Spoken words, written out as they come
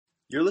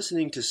You're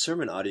listening to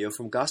sermon audio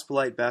from Gospel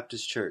Light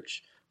Baptist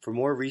Church. For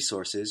more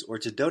resources or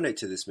to donate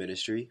to this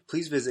ministry,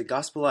 please visit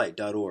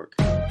gospellight.org.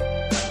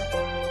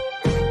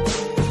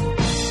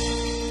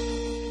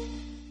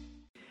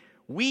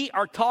 We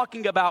are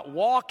talking about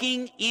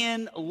walking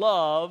in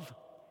love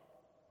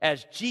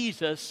as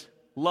Jesus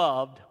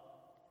loved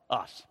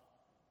us.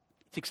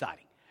 It's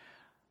exciting.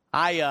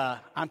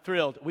 I'm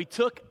thrilled. We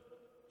took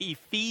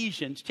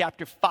Ephesians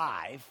chapter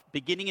 5,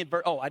 beginning in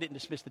verse... Oh, I didn't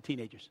dismiss the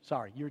teenagers.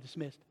 Sorry, you're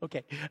dismissed.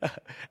 Okay,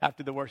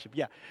 after the worship,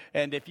 yeah.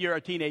 And if you're a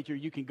teenager,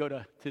 you can go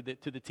to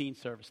the teen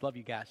service. Love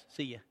you guys.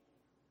 See you.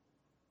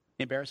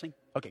 Embarrassing?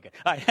 Okay, good.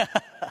 All right.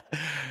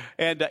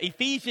 And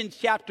Ephesians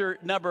chapter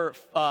number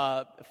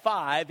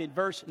 5, in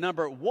verse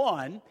number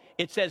 1,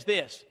 it says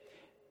this: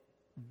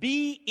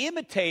 Be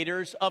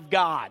imitators of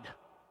God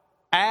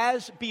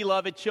as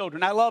beloved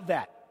children. I love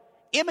that.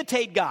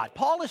 Imitate God.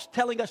 Paul is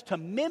telling us to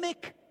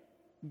mimic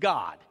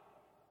God.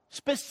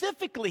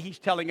 Specifically, he's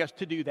telling us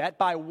to do that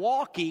by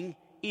walking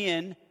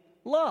in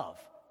love,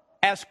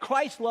 as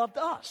Christ loved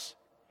us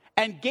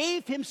and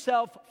gave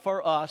himself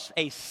for us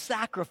a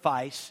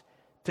sacrifice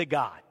to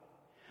God.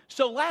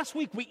 So last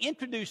week we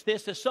introduced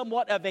this as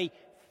somewhat of a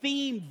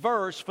theme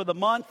verse for the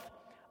month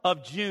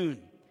of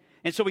June.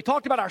 And so we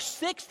talked about our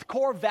sixth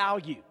core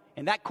value,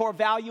 and that core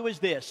value is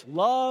this: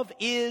 love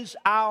is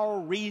our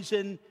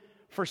reason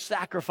for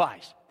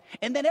sacrifice.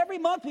 And then every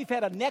month we've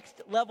had a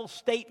next level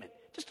statement,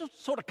 just to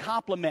sort of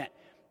complement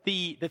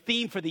the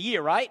theme for the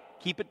year, right?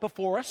 Keep it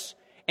before us,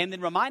 and then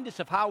remind us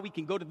of how we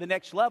can go to the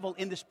next level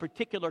in this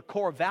particular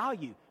core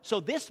value. So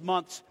this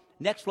month's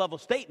next level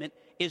statement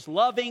is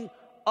loving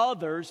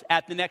others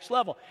at the next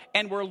level.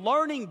 And we're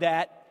learning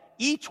that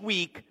each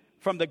week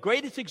from the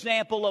greatest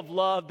example of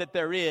love that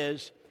there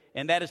is,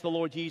 and that is the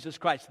Lord Jesus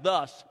Christ.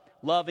 Thus,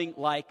 loving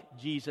like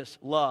Jesus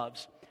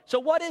loves. So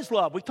what is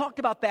love? We talked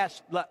about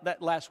that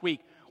last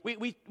week.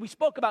 We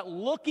spoke about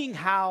looking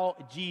how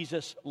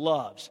Jesus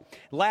loves.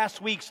 Last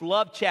week's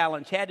love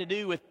challenge had to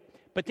do with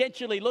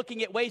potentially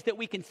looking at ways that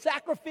we can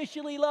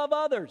sacrificially love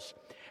others.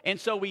 And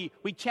so we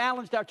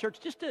challenged our church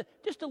just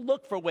to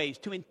look for ways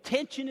to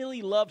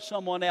intentionally love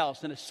someone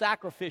else in a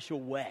sacrificial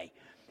way.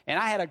 And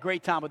I had a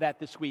great time with that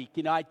this week.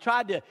 You know, I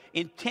tried to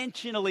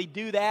intentionally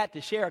do that,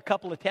 to share a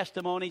couple of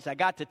testimonies. I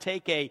got to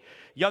take a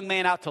young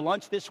man out to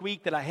lunch this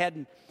week that I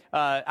hadn't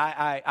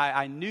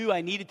I knew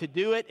I needed to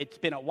do it. It's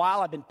been a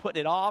while. I've been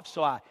putting it off.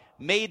 So I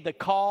made the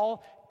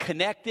call,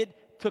 connected,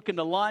 took him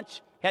to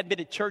lunch. Hadn't been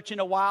to church in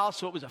a while,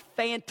 so it was a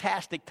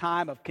fantastic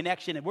time of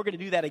connection, and we're going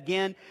to do that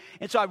again.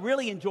 And so I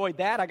really enjoyed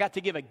that. I got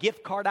to give a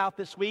gift card out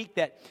this week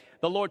that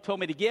the Lord told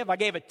me to give. I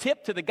gave a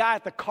tip to the guy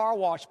at the car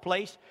wash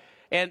place,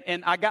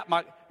 and I got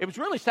it was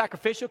really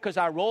sacrificial because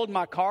I rolled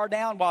my car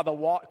down while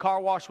the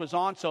car wash was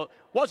on, so it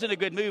wasn't a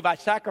good move. I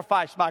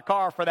sacrificed my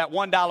car for that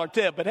 $1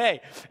 tip, but hey,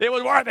 it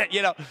was worth it,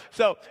 you know.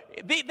 So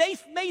they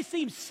may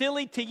seem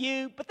silly to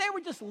you, but they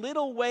were just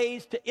little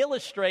ways to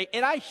illustrate,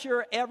 and I'm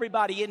sure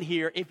everybody in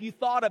here, if you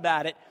thought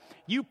about it,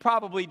 you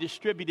probably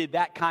distributed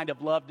that kind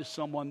of love to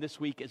someone this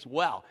week as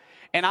well.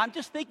 And I'm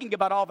just thinking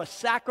about all the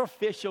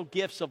sacrificial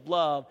gifts of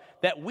love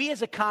that we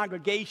as a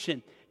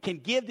congregation can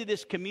give to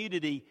this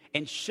community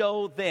and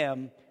show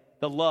them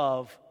the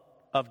love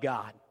of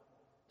God.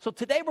 So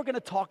today we're going to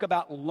talk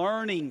about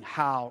learning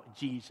how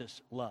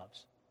Jesus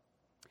loves.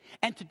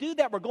 And to do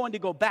that, we're going to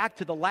go back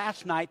to the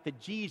last night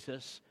that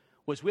Jesus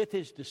was with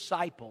his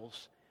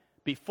disciples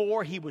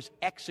before he was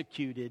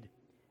executed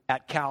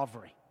at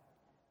Calvary.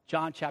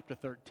 John chapter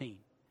 13.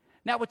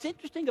 Now, what's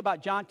interesting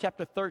about John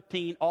chapter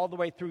 13 all the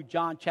way through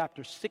John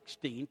chapter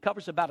 16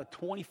 covers about a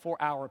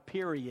 24-hour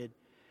period.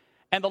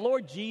 And the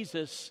Lord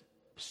Jesus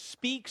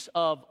speaks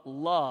of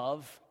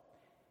love,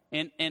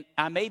 and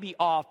I may be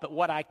off, but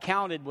what I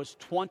counted was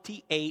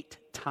 28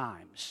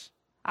 times.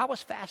 I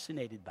was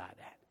fascinated by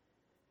that.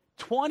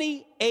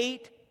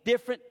 28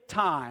 different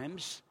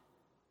times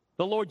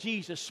the Lord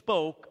Jesus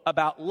spoke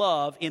about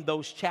love in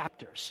those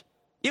chapters.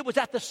 It was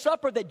at the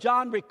supper that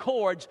John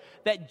records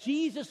that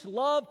Jesus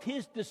loved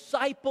his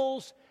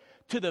disciples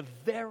to the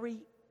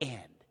very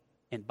end.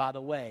 And by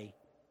the way,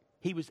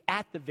 he was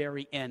at the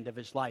very end of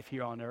his life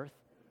here on earth.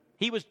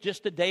 He was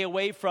just a day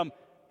away from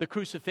the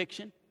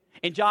crucifixion.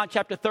 In John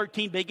chapter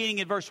 13, beginning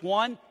in verse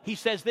 1, he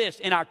says this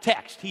in our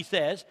text. He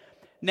says,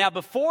 Now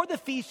before the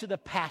feast of the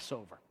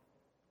Passover,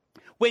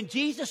 when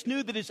Jesus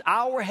knew that his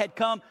hour had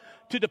come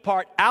to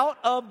depart out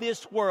of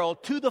this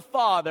world to the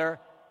Father,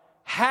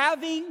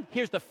 having,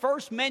 here's the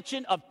first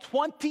mention of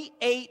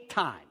 28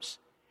 times,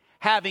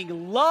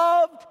 having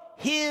loved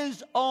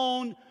his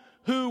own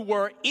who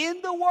were in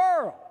the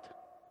world,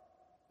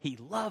 he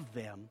loved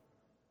them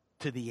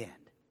to the end.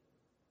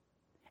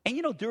 And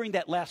you know, during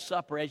that Last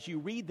Supper, as you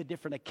read the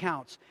different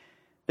accounts,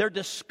 they're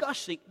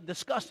discussing,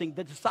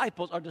 the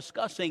disciples are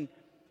discussing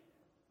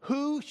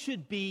who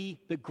should be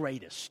the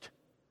greatest.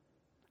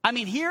 I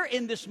mean, here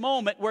in this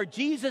moment where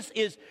Jesus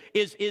is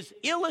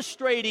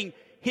illustrating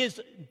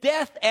his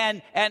death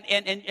and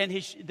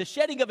the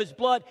shedding of his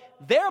blood,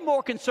 they're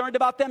more concerned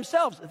about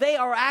themselves. They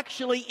are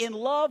actually in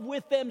love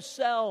with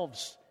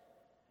themselves.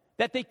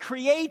 that they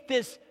create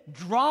this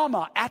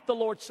drama at the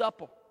Lord's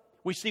Supper.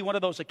 We see one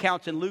of those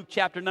accounts in Luke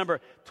chapter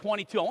number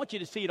 22. I want you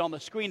to see it on the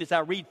screen as I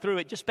read through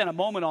it. Just spend a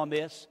moment on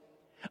this.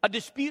 A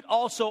dispute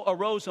also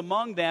arose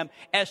among them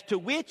as to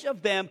which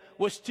of them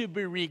was to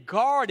be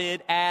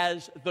regarded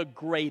as the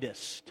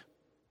greatest.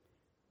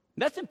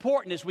 That's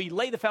important as we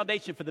lay the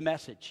foundation for the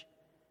message.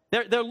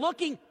 They're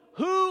looking,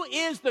 who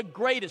is the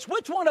greatest?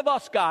 Which one of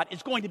us, God,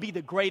 is going to be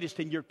the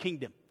greatest in your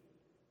kingdom?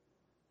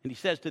 And he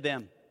says to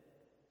them,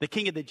 the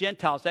king of the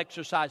Gentiles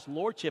exercised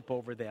lordship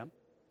over them,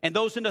 and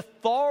those in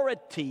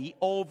authority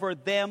over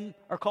them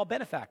are called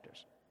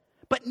benefactors.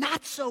 But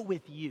not so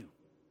with you.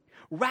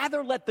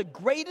 Rather, let the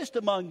greatest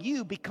among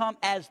you become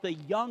as the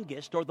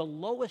youngest or the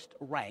lowest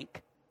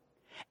rank,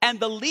 and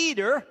the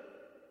leader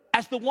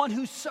as the one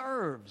who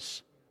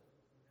serves.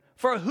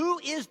 For who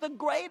is the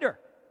greater?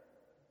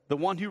 The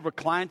one who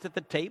reclines at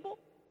the table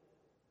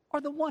or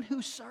the one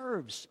who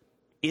serves?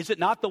 Is it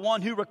not the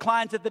one who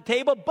reclines at the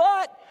table?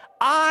 But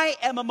I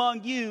am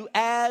among you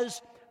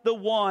as the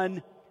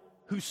one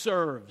who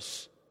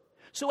serves.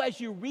 So as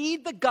you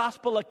read the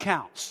gospel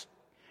accounts,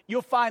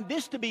 you'll find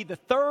this to be the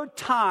third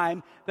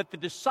time that the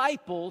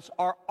disciples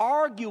are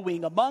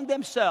arguing among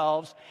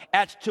themselves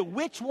as to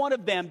which one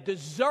of them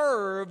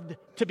deserved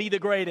to be the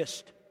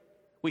greatest.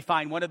 We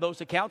find one of those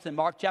accounts in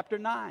Mark chapter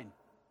 9.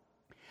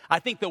 I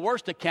think the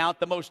worst account,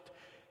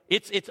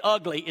 it's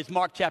ugly, is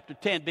Mark chapter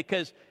 10,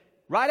 because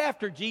right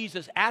after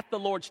Jesus at the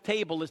Lord's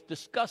table is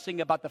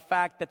discussing about the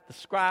fact that the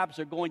scribes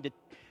are going to,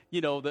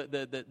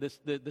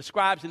 the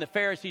scribes and the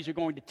Pharisees are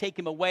going to take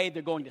him away.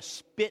 They're going to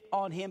spit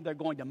on him. They're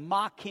going to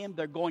mock him.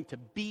 They're going to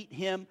beat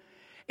him.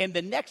 In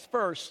the next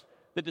verse,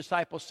 the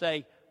disciples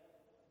say,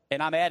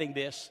 and I'm adding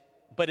this,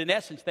 but in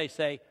essence they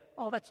say,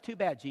 oh, that's too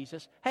bad,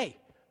 Jesus. Hey,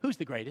 who's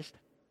the greatest?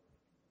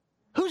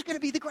 Who's going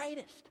to be the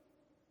greatest?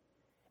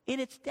 And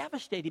it's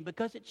devastating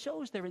because it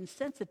shows their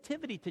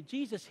insensitivity to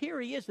Jesus. Here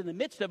he is in the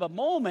midst of a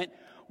moment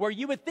where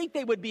you would think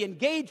they would be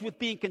engaged with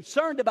being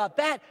concerned about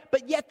that,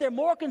 but yet they're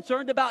more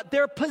concerned about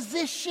their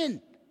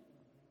position.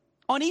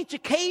 On each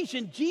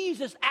occasion,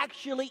 Jesus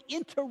actually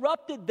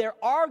interrupted their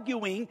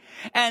arguing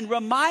and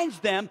reminds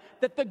them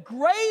that the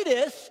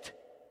greatest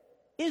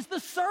is the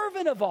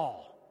servant of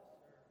all.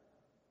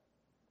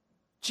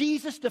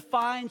 Jesus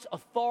defines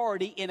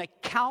authority in a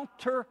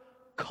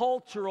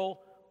counter-cultural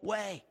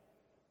way.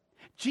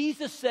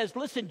 Jesus says,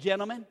 listen,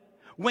 gentlemen,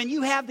 when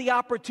you have the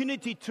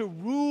opportunity to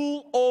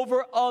rule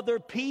over other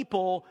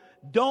people,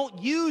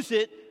 don't use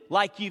it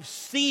like you've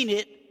seen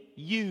it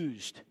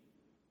used.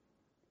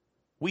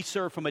 We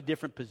serve from a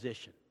different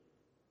position.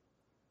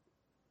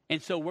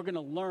 And so we're going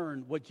to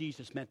learn what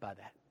Jesus meant by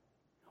that.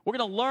 We're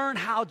going to learn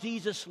how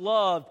Jesus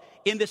loved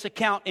in this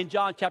account in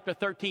John chapter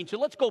 13. So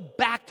let's go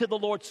back to the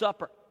Lord's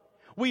Supper.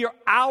 We are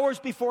hours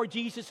before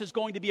Jesus is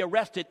going to be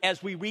arrested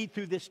as we read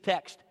through this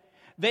text.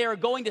 They are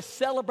going to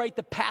celebrate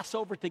the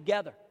Passover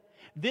together.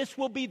 This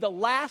will be the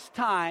last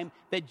time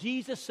that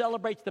Jesus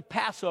celebrates the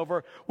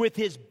Passover with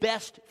his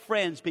best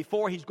friends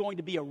before he's going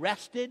to be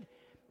arrested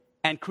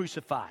and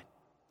crucified.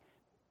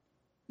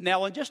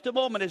 Now, in just a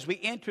moment, as we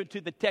enter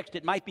into the text,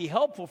 it might be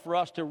helpful for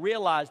us to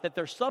realize that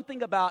there's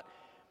something about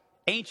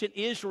ancient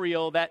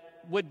Israel that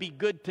would be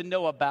good to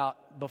know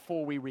about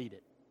before we read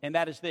it. And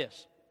that is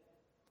this.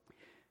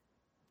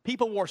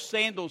 People wore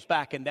sandals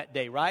back in that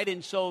day, right?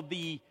 And so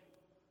the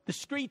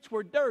streets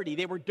were dirty.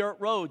 They were dirt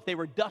roads. They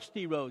were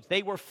dusty roads.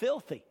 They were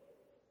filthy.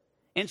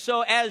 And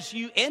so as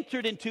you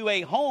entered into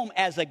a home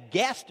as a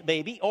guest,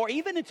 maybe, or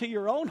even into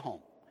your own home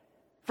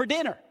for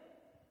dinner,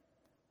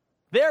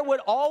 there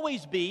would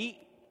always be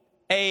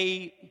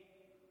a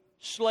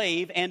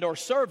slave and or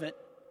servant.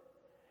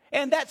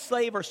 And that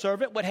slave or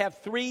servant would have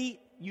three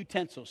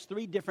utensils,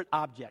 three different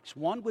objects.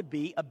 One would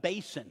be a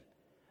basin.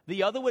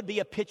 The other would be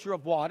a pitcher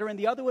of water. And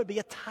the other would be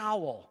a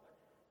towel.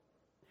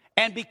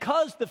 And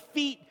because the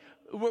feet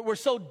were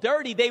so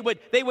dirty,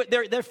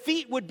 their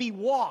feet would be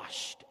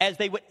washed as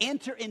they would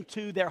enter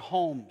into their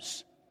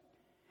homes.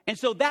 And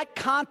so that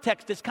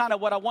context is kind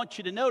of what I want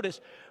you to notice.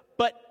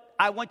 But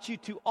I want you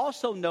to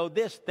also know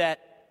this, that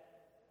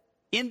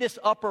in this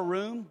upper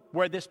room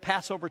where this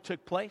Passover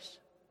took place,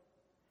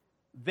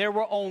 there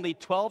were only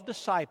 12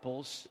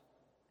 disciples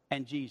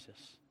and Jesus.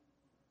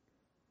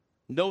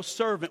 No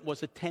servant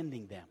was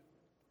attending them.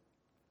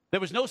 There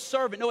was no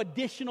servant, no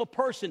additional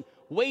person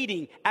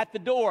waiting at the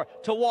door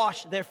to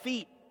wash their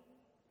feet.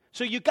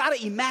 So you got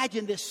to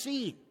imagine this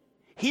scene.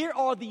 Here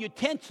are the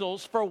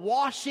utensils for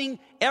washing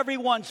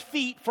everyone's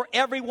feet for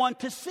everyone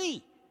to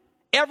see.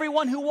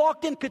 Everyone who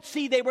walked in could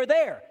see they were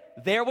there.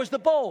 There was the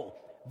bowl.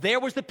 There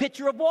was the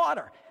pitcher of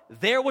water.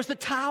 There was the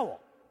towel.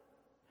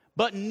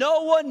 But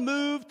no one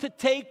moved to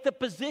take the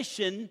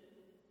position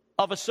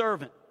of a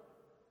servant.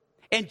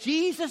 And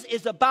Jesus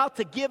is about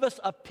to give us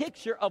a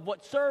picture of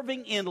what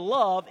serving in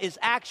love is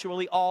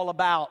actually all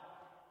about.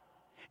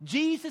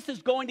 Jesus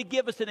is going to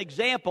give us an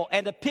example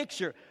and a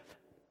picture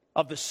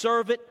of the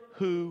servant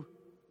who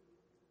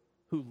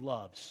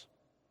loves.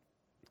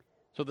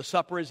 So the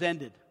supper is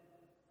ended.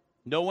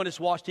 No one has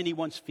washed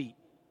anyone's feet.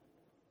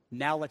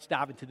 Now let's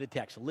dive into the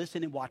text.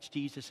 Listen and watch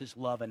Jesus'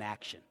 love in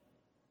action.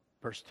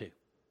 Verse 2.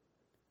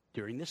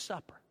 During this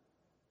supper,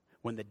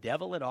 when the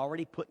devil had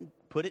already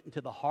put it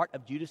into the heart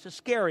of Judas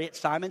Iscariot,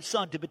 Simon's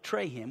son, to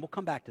betray him. We'll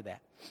come back to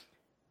that.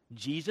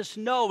 Jesus,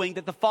 knowing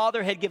that the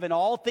Father had given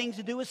all things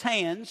into his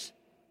hands,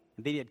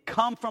 and they had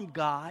come from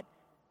God,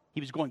 he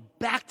was going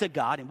back to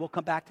God, and we'll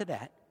come back to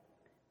that.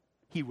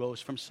 He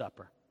rose from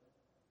supper.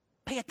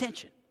 Pay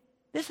attention.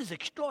 This is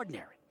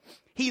extraordinary.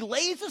 He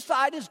lays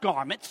aside his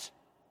garments.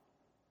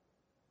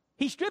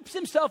 He strips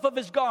himself of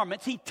his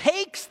garments. He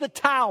takes the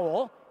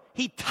towel.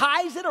 He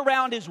ties it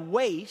around his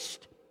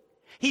waist.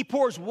 He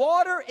pours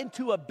water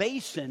into a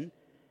basin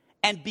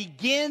and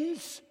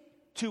begins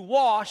to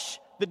wash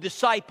the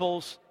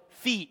disciples'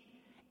 feet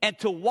and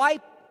to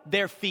wipe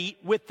their feet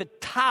with the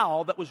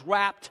towel that was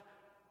wrapped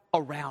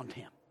around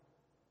him.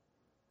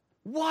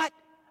 What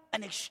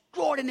an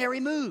extraordinary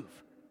move.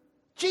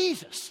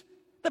 Jesus,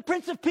 the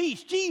Prince of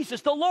Peace,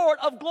 Jesus, the Lord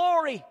of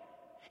glory.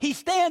 He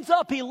stands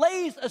up, he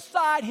lays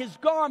aside his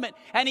garment,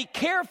 and he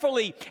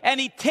carefully and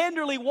he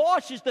tenderly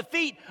washes the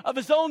feet of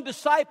his own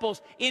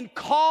disciples in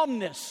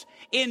calmness,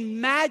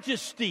 in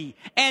majesty,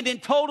 and in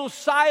total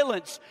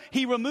silence.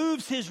 He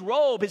removes his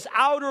robe, his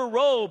outer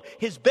robe,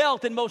 his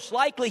belt, and most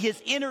likely his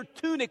inner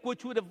tunic,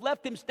 which would have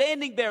left him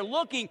standing there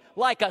looking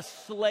like a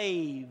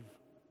slave.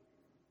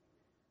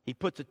 He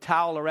puts a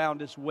towel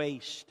around his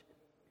waist,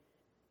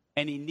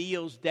 and he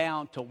kneels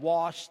down to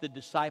wash the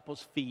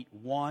disciples' feet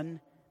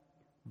one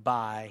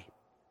by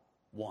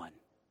one.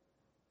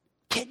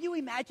 Can you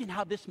imagine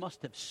how this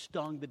must have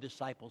stung the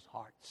disciples'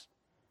 hearts?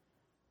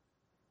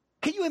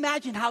 Can you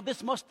imagine how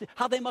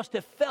they must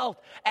have felt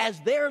as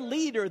their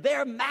leader,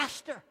 their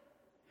master,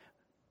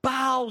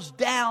 bows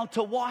down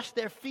to wash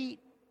their feet?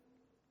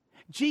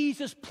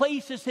 Jesus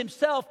places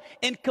himself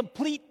in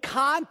complete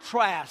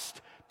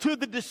contrast to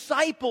the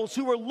disciples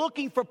who are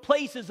looking for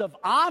places of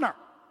honor.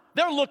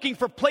 They're looking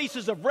for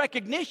places of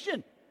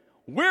recognition.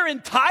 We're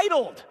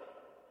entitled.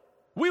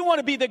 We want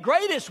to be the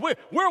greatest.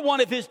 We're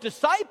one of his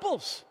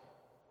disciples.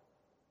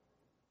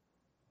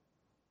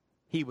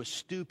 He was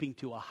stooping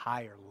to a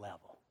higher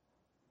level.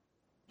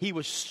 He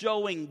was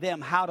showing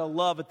them how to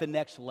love at the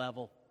next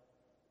level.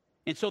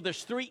 And so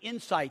there's three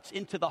insights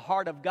into the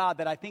heart of God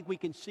that I think we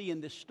can see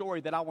in this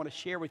story that I want to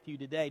share with you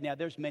today. Now,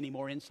 there's many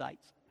more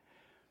insights.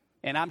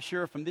 And I'm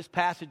sure from this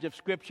passage of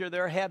Scripture,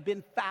 there have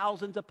been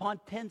thousands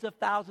upon tens of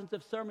thousands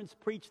of sermons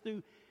preached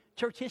through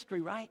church history,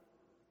 right?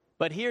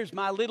 But here's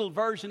my little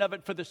version of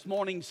it for this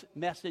morning's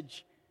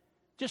message.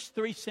 Just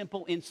three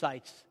simple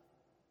insights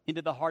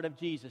into the heart of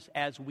Jesus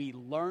as we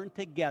learn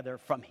together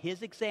from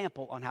his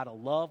example on how to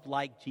love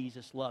like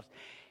Jesus loves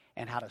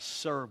and how to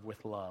serve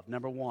with love.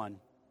 Number one,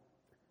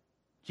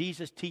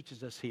 Jesus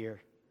teaches us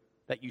here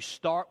that you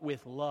start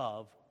with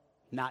love,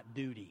 not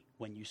duty,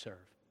 when you serve.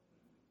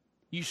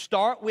 You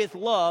start with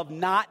love,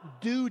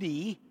 not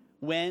duty,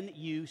 when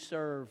you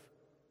serve.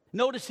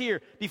 Notice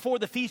here, before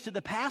the feast of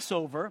the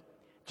Passover,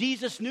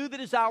 Jesus knew that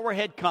his hour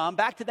had come.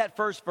 Back to that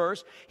first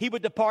verse. He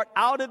would depart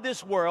out of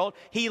this world.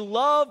 He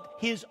loved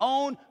his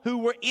own who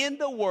were in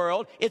the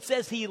world. It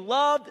says he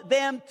loved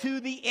them to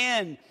the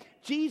end.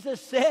 Jesus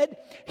said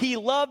he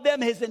loved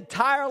them his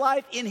entire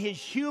life in his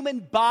human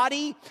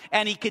body,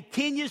 and he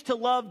continues to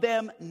love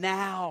them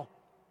now.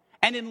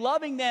 And in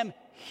loving them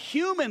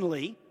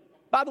humanly,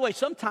 by the way,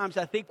 sometimes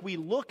I think we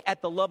look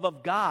at the love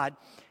of God,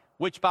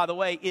 which, by the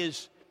way,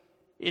 is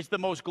the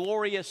most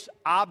glorious,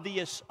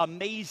 obvious,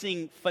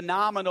 amazing,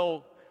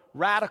 phenomenal,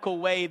 radical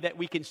way that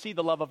we can see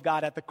the love of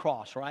God at the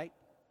cross, right?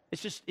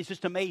 It's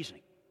just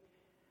amazing.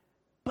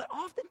 But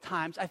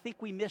oftentimes, I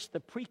think we miss the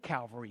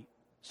pre-Calvary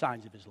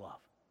signs of his love.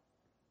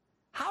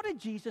 How did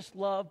Jesus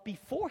love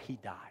before he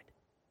died?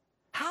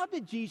 How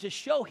did Jesus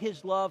show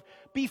his love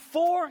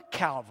before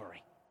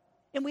Calvary?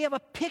 And we have a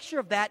picture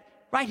of that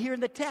right here in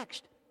the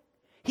text.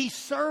 He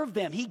served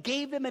them. He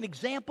gave them an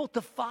example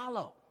to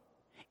follow.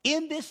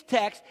 In this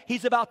text,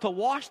 he's about to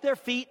wash their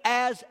feet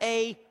as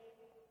a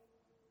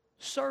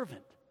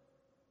servant.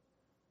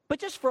 But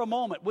just for a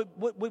moment,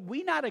 would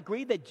we not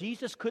agree that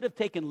Jesus could have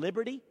taken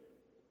liberty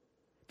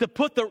to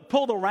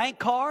pull the rank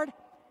card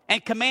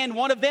and command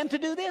one of them to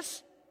do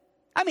this?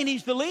 I mean,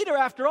 he's the leader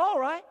after all,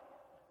 right?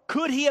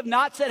 Could he have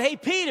not said, hey,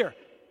 Peter,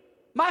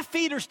 my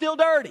feet are still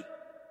dirty.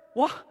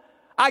 Well,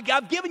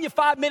 I've given you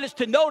 5 minutes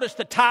to notice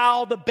the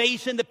towel, the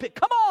basin, the pit.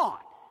 Come on.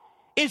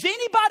 Is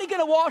anybody going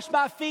to wash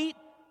my feet?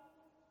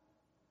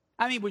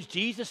 I mean, was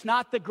Jesus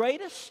not the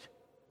greatest?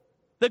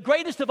 The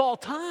greatest of all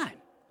time.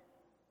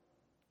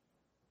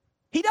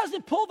 He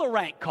doesn't pull the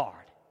rank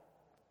card.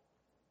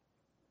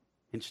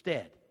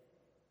 Instead,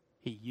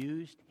 he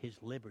used his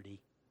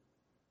liberty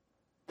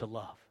to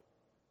love.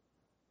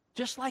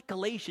 Just like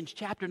Galatians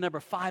chapter number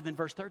 5 and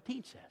verse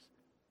 13 says.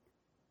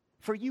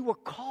 For you were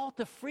called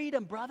to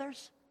freedom,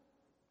 brothers.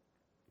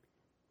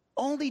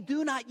 Only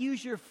do not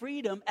use your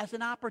freedom as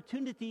an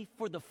opportunity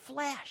for the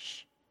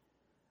flesh,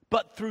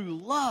 but through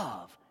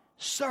love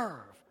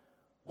serve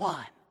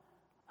one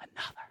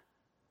another.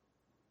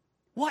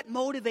 What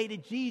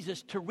motivated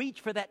Jesus to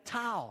reach for that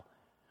towel?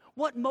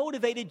 What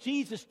motivated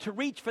Jesus to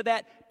reach for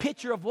that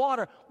pitcher of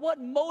water? What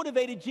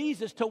motivated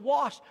Jesus to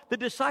wash the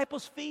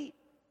disciples' feet?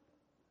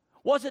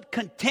 Was it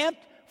contempt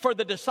for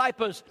the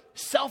disciples'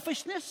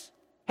 selfishness?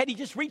 Had he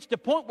just reached a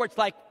point where it's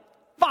like,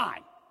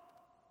 fine,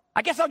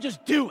 I guess I'll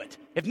just do it.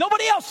 If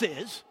nobody else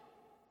is,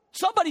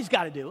 somebody's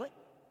got to do it.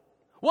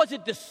 Was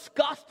it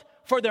disgust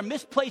for their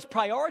misplaced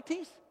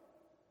priorities?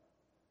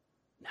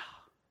 No.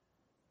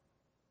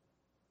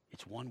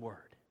 It's one word.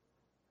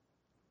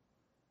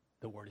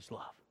 The word is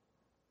love.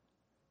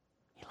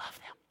 He loved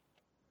them.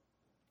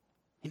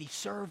 And he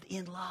served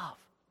in love.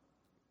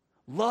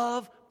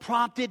 Love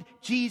prompted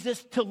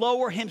Jesus to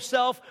lower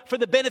himself for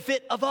the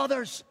benefit of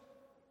others.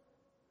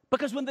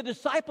 Because when the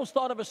disciples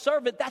thought of a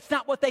servant, that's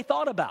not what they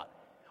thought about.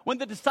 When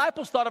the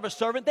disciples thought of a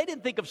servant, they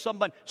didn't think of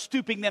someone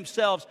stooping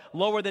themselves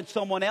lower than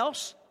someone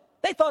else.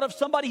 They thought of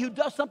somebody who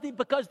does something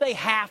because they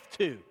have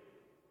to.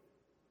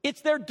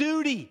 It's their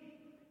duty.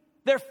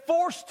 They're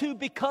forced to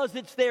because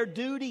it's their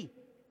duty.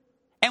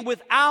 And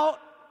without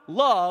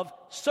love,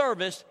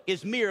 service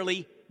is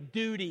merely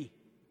duty.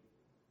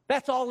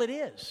 That's all it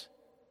is.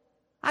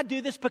 I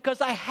do this because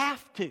I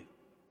have to.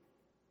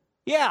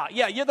 Yeah,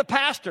 you're the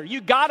pastor.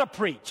 You got to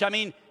preach. I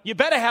mean, you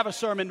better have a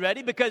sermon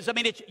ready because,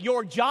 it's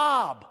your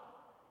job.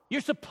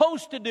 You're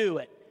supposed to do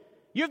it.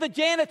 You're the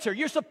janitor.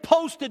 You're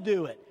supposed to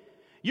do it.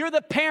 You're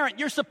the parent.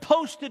 You're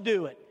supposed to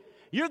do it.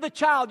 You're the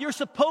child. You're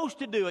supposed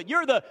to do it.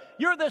 You're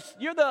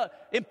the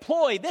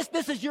employee.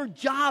 This is your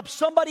job.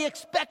 Somebody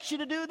expects you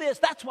to do this.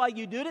 That's why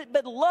you do it.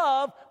 But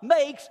love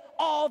makes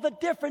all the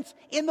difference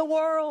in the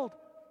world.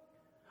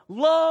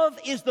 Love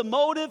is the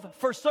motive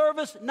for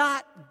service,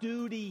 not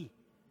duty.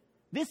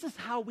 This is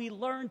how we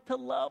learn to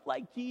love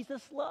like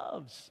Jesus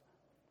loves.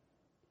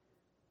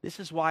 This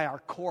is why our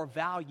core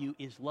value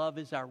is love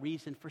is our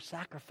reason for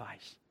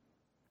sacrifice.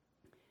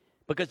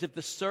 Because if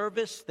the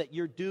service that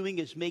you're doing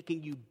is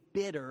making you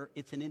bitter,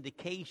 it's an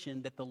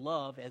indication that the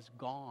love has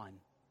gone.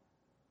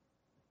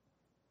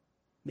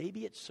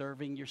 Maybe it's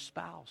serving your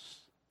spouse.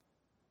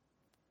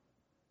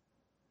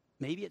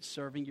 Maybe it's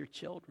serving your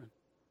children.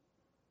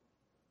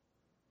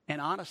 And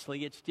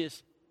honestly, it's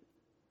just,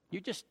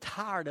 you're just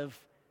tired of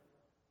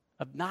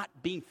not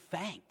being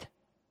thanked.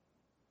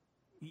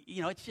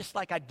 It's just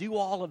like I do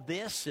all of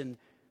this and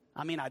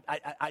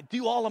I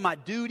do all of my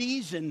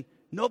duties and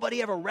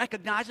nobody ever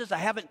recognizes. I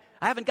haven't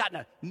gotten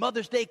a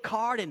Mother's Day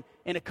card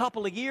in a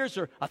couple of years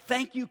or a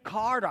thank you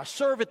card, or I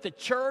serve at the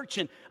church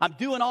and I'm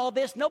doing all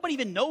this. Nobody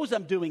even knows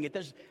I'm doing it.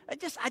 Is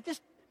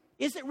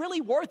it really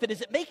worth it?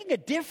 Is it making a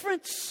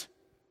difference?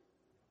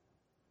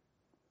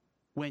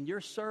 When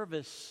your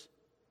service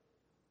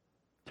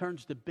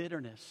turns to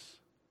bitterness,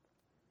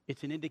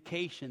 it's an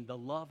indication the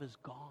love is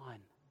gone.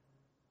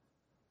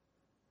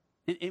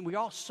 And we're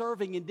all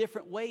serving in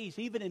different ways,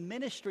 even in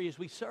ministry as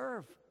we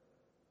serve.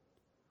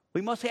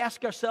 We must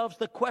ask ourselves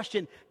the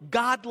question,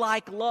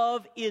 God-like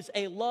love is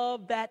a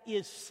love that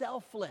is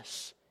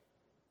selfless.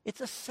 It's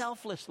a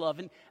selfless love.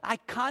 And I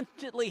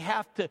constantly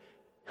have to,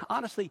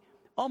 honestly,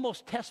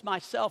 almost test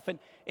myself and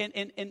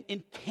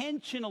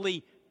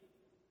intentionally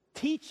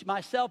teach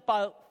myself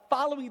by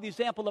following the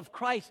example of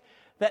Christ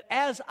that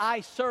as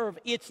I serve,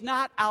 it's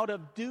not out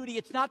of duty.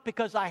 It's not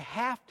because I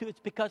have to.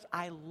 It's because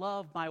I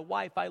love my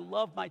wife. I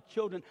love my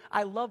children.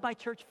 I love my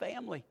church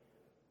family.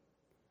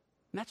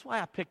 And that's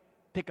why I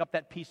pick up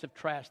that piece of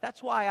trash.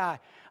 That's why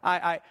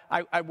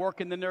I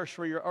work in the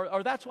nursery,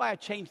 or that's why I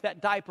change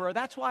that diaper, or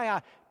that's why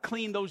I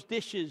clean those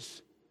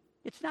dishes.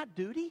 It's not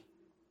duty.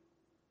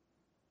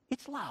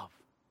 It's love.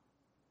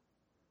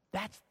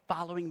 That's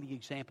following the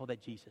example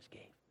that Jesus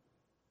gave.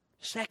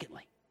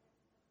 Secondly,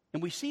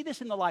 and we see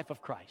this in the life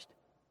of Christ,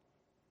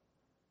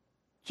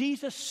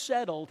 Jesus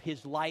settled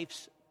his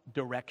life's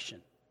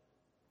direction.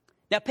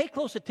 Now pay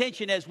close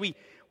attention as we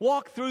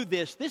walk through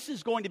this. This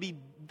is going to be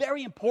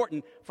very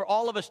important for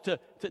all of us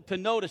to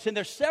notice. And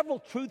there's several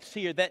truths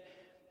here that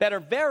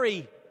are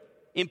very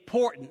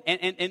important.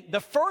 And the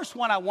first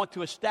one I want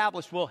to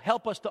establish will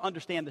help us to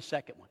understand the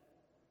second one.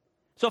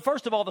 So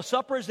first of all, the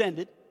supper is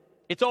ended.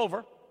 It's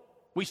over.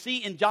 We see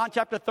in John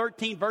chapter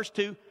 13, verse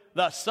 2,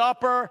 the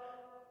supper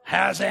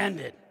has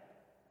ended.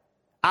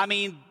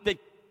 The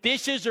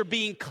dishes are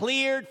being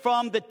cleared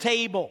from the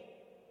table.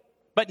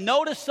 But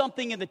notice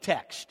something in the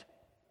text.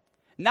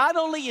 Not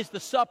only is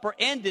the supper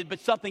ended, but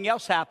something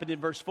else happened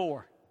in verse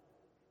 4.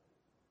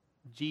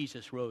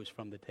 Jesus rose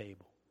from the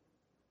table.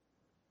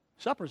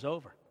 Supper's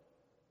over.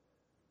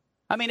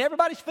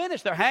 Everybody's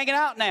finished. They're hanging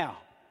out now.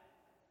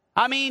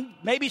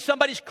 Maybe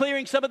somebody's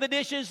clearing some of the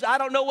dishes. I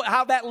don't know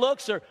how that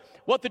looks or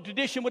what the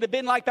tradition would have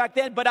been like back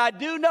then, but I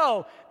do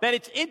know that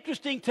it's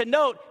interesting to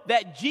note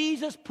that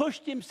Jesus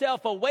pushed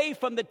himself away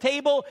from the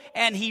table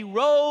and he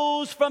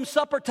rose from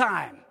supper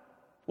time.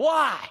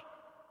 Why?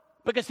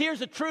 Because here's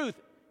the truth.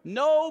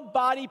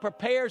 Nobody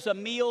prepares a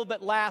meal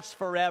that lasts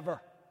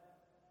forever.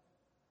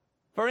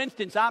 For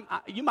instance,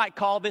 you might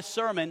call this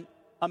sermon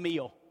a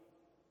meal.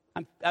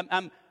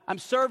 I'm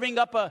serving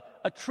up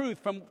a truth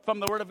from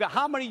the Word of God.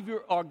 How many of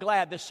you are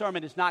glad this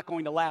sermon is not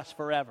going to last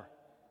forever?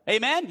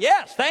 Amen?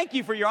 Yes, thank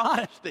you for your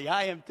honesty.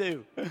 I am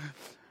too.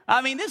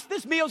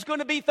 This meal is going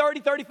to be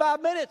 30,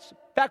 35 minutes. In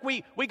fact,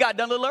 we got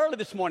done a little early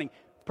this morning.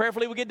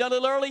 Prayerfully, we get done a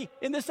little early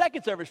in the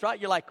second service, right?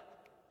 You're like,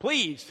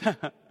 Please.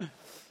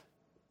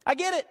 I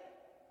get it.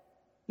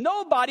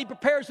 Nobody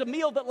prepares a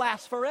meal that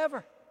lasts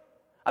forever.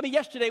 I mean,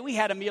 yesterday we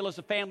had a meal as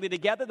a family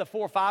together, the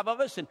 4 or 5 of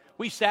us, and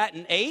we sat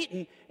and ate,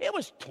 and it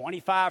was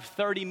 25,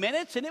 30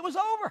 minutes, and it was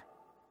over.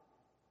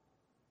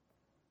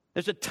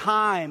 There's a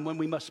time when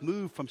we must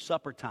move from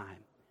supper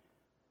time.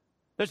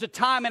 There's a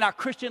time in our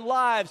Christian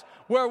lives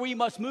where we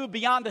must move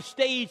beyond the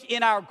stage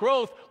in our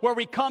growth where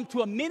we come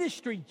to a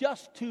ministry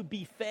just to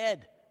be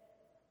fed,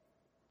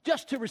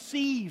 just to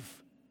receive.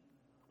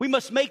 We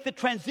must make the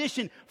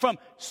transition from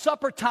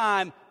supper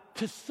time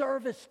to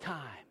service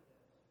time.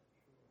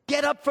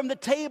 Get up from the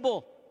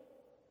table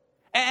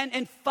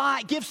and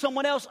give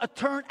someone else a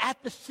turn at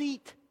the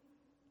seat.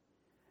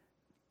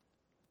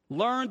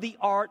 Learn the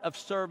art of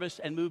service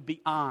and move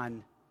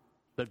beyond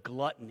the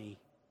gluttony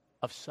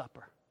of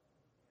supper.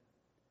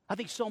 I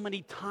think so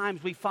many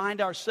times we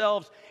find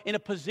ourselves in a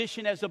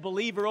position as a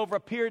believer over a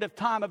period of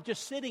time of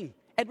just sitting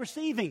and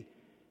receiving.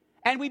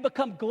 And we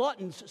become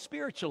gluttons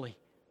spiritually.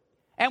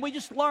 And we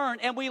just learn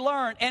and we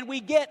learn and we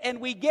get and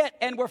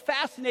we're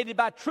fascinated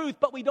by truth,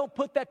 but we don't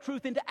put that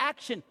truth into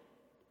action.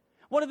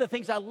 One of the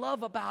things I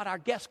love about our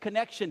guest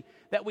connection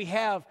that we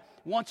have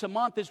once a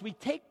month is we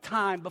take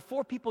time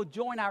before people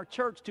join our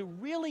church to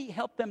really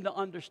help them to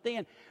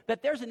understand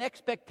that there's an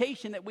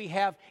expectation that we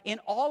have in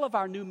all of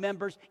our new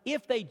members,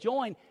 if they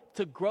join,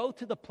 to grow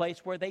to the place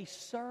where they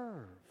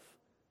serve.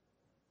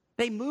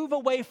 They move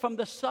away from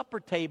the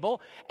supper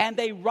table and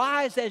they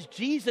rise as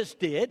Jesus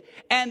did,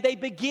 and they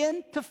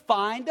begin to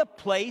find a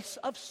place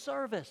of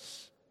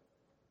service.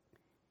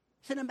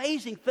 It's an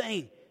amazing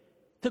thing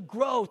to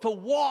grow, to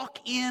walk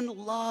in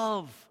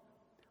love.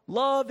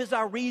 Love is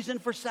our reason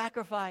for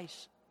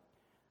sacrifice.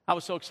 I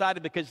was so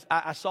excited because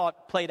I saw it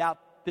played out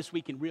this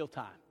week in real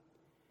time.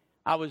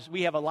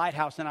 We have a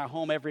lighthouse in our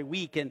home every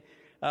week, and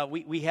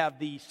we have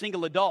the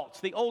single adults,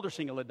 the older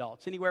single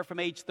adults, anywhere from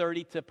age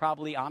 30 to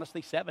probably,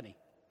 honestly, 70.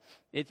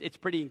 It's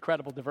pretty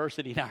incredible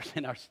diversity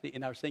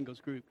in our singles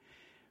group.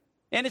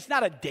 And it's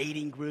not a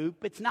dating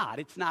group. It's not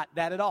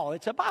that at all.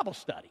 It's a Bible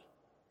study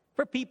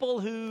for people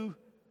who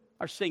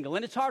are single.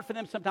 And it's hard for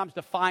them sometimes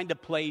to find a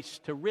place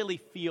to really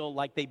feel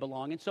like they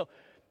belong. And so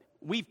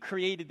we've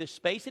created this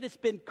space, and it's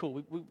been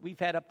cool. We've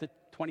had up to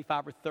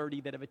 25 or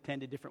 30 that have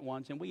attended different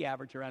ones, and we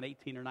average around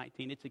 18 or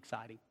 19. It's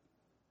exciting.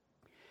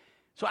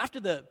 So after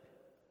the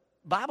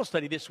Bible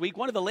study this week,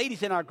 one of the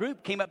ladies in our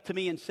group came up to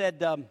me and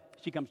said,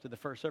 she comes to the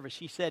first service,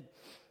 she said,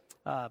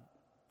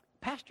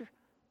 Pastor,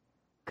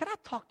 could I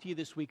talk to you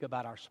this week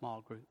about our small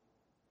group,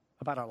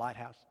 about our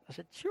lighthouse? I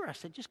said, sure. I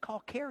said, just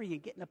call Carrie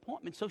and get an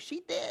appointment. So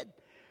she did.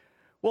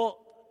 Well,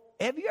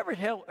 have you ever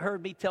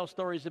heard me tell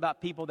stories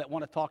about people that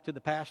want to talk to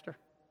the pastor?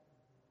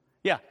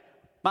 Yeah.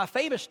 My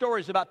famous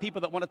stories about people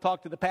that want to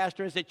talk to the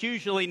pastor is it's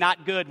usually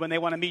not good when they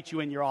want to meet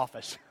you in your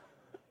office.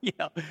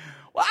 Well,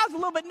 I was a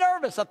little bit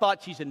nervous. I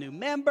thought, she's a new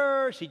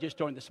member. She just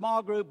joined the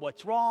small group.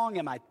 What's wrong?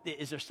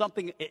 Is there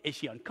something? Is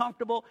she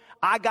uncomfortable?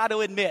 I got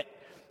to admit,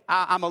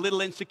 I'm a little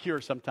insecure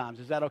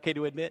sometimes. Is that okay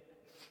to admit?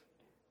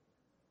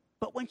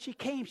 But when she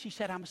came, she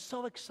said, I'm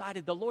so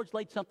excited. The Lord's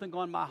laid something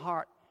on my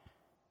heart.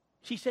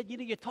 She said,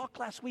 you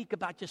talked last week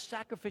about just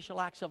sacrificial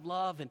acts of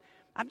love, and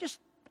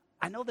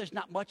I know there's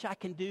not much I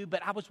can do,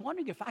 but I was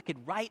wondering if I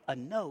could write a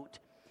note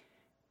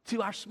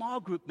to our small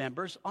group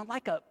members on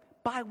like a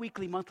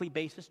bi-weekly, monthly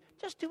basis,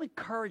 just to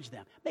encourage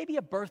them. Maybe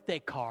a birthday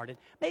card, and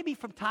maybe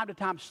from time to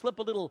time slip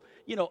a little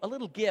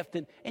gift.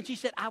 And she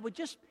said, I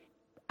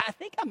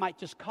think I might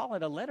just call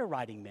it a letter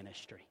writing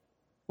ministry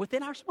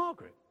within our small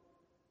group.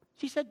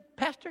 She said,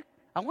 Pastor,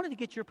 I wanted to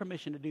get your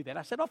permission to do that.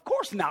 I said, of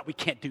course not. We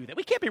can't do that.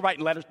 We can't be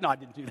writing letters. No, I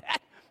didn't do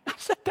that. I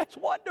said, that's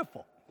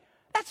wonderful.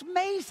 That's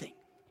amazing.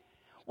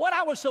 What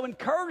I was so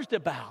encouraged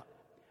about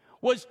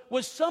was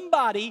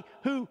somebody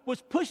who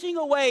was pushing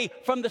away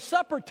from the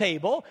supper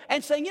table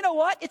and saying, you know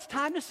what? It's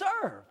time to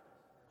serve.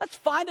 Let's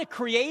find a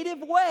creative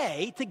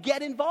way to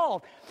get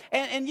involved.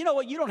 And you know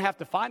what? You don't have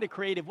to find a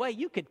creative way.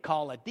 You could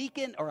call a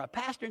deacon or a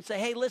pastor and say,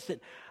 hey, listen,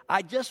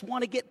 I just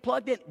want to get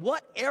plugged in.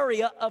 What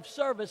area of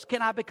service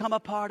can I become a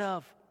part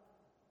of?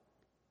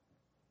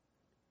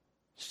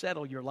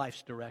 Settle your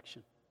life's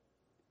direction.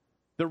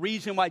 The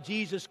reason why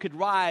Jesus could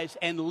rise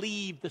and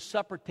leave the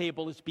supper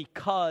table is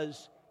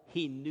because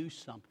he knew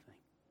something.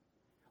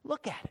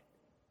 Look at it.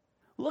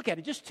 Look at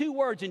it. Just 2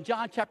 words in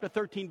John chapter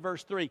 13,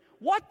 verse 3.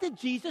 What did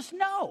Jesus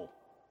know?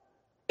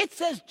 It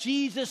says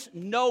Jesus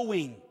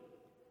knowing.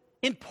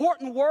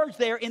 Important words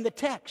there in the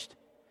text.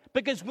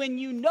 Because when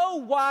you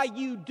know why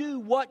you do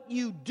what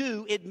you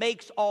do, it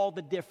makes all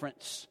the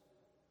difference.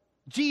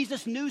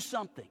 Jesus knew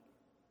something.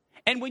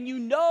 And when you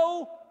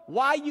know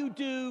why you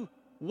do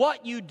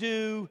what you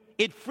do,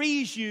 it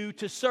frees you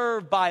to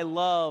serve by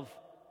love.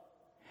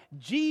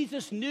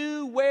 Jesus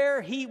knew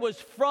where he was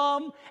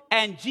from,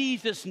 and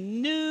Jesus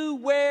knew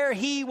where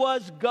he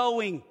was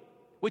going,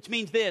 which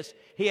means this: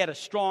 he had a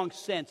strong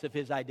sense of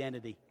his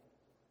identity.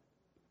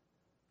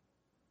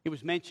 It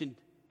was mentioned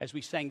as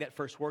we sang that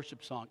first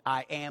worship song,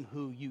 I am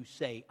who you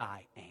say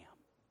I am.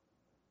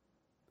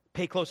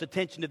 Pay close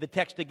attention to the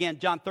text again,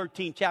 John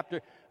 13,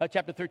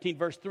 chapter 13,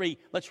 verse 3.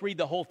 Let's read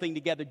the whole thing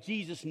together.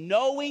 Jesus,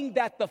 knowing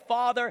that the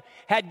Father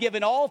had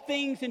given all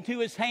things into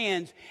his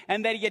hands,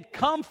 and that he had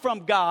come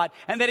from God,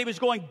 and that he was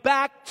going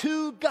back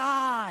to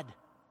God,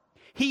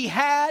 he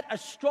had a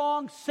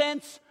strong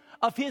sense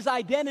of his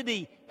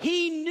identity.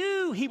 He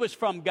knew he was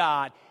from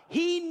God.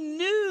 He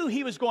knew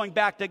he was going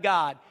back to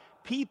God.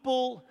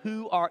 People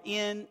who are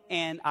in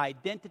an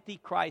identity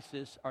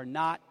crisis are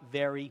not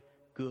very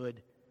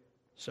good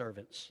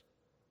servants,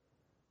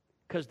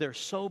 because they're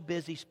so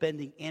busy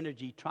spending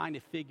energy trying to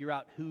figure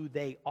out who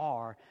they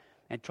are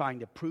and trying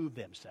to prove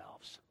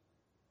themselves.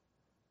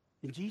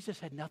 And Jesus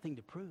had nothing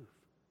to prove.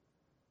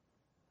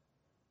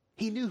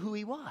 He knew who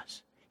he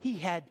was. He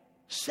had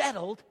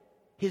settled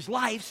his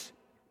life's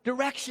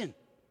direction.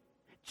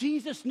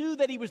 Jesus knew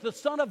that he was the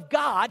Son of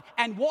God,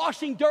 and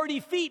washing dirty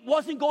feet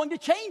wasn't going to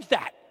change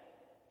that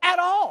at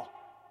all.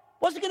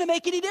 Wasn't going to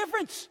make any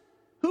difference.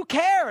 Who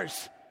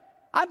cares?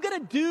 I'm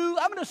going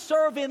to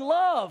serve in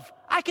love.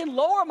 I can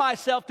lower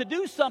myself to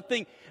do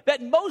something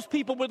that most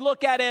people would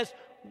look at as,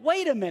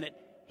 wait a minute,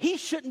 he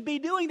shouldn't be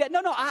doing that.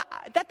 No,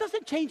 that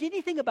doesn't change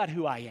anything about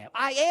who I am.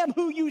 I am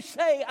who you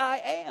say I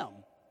am.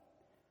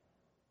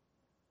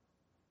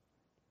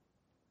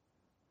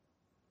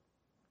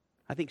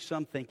 I think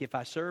some think if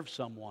I serve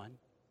someone,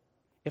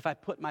 if I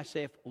put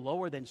myself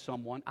lower than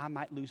someone, I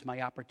might lose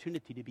my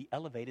opportunity to be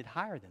elevated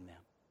higher than them.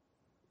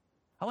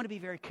 I want to be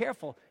very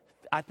careful.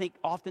 I think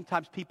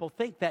oftentimes people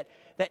think that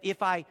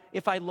if I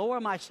lower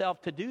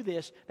myself to do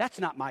this, that's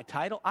not my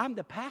title. I'm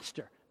the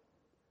pastor.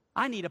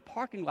 I need a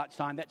parking lot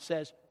sign that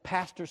says,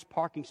 pastor's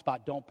parking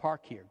spot, don't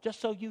park here,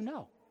 just so you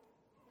know.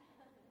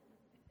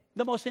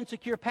 The most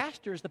insecure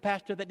pastor is the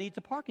pastor that needs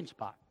a parking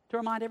spot to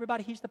remind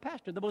everybody he's the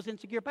pastor. The most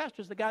insecure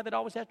pastor is the guy that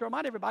always has to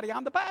remind everybody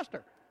I'm the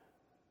pastor.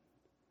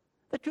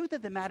 The truth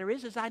of the matter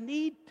is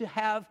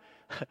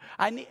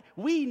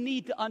we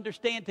need to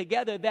understand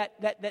together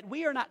that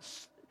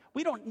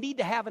we don't need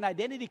to have an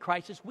identity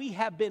crisis. We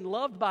have been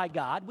loved by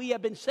God. We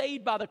have been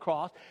saved by the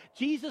cross.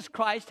 Jesus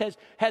Christ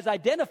has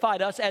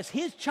identified us as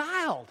his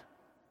child.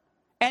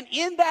 And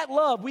in that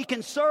love, we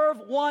can serve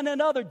one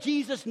another.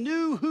 Jesus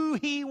knew who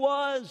he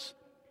was.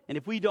 And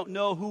if we don't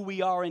know who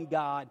we are in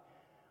God,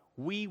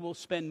 we will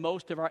spend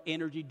most of our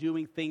energy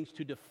doing things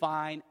to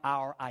define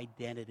our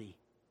identity.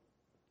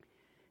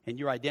 And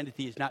your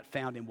identity is not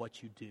found in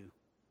what you do.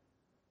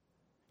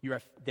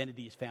 Your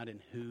identity is found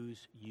in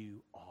whose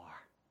you are.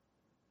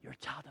 You're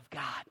a child of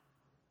God.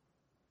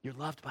 You're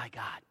loved by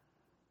God.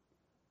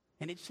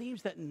 And it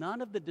seems that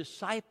none of the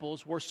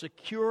disciples were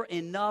secure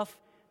enough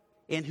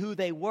in who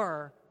they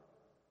were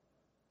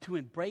to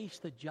embrace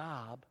the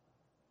job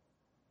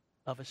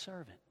of a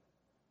servant.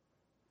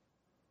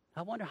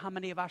 I wonder how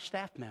many of our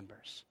staff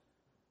members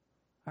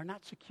are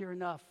not secure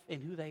enough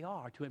in who they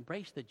are to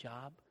embrace the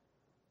job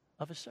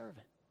of a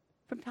servant.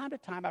 From time to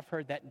time, I've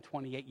heard that in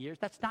 28 years.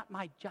 That's not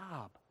my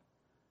job.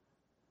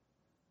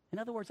 In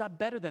other words, I'm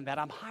better than that.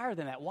 I'm higher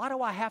than that. Why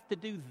do I have to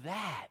do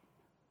that?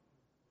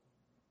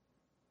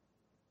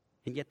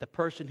 And yet the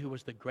person who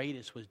was the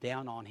greatest was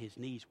down on his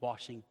knees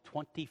washing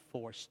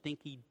 24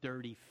 stinky,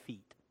 dirty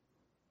feet.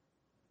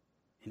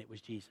 And it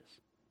was Jesus.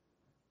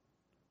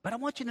 But I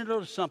want you to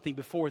notice something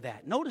before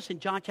that. Notice in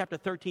John chapter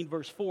 13,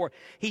 verse 4,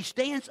 he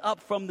stands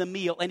up from the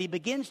meal and he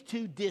begins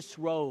to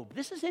disrobe.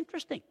 This is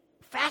interesting,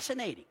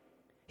 fascinating.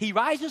 He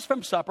rises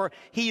from supper.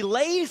 He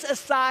lays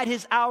aside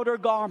his outer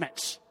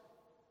garments.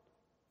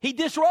 He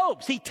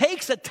disrobes. He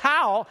takes a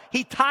towel.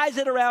 He ties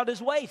it around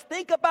his waist.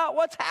 Think about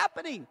what's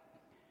happening.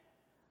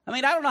 I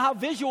mean, I don't know how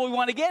visual we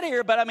want to get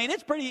here, but I mean,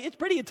 it's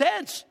pretty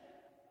intense.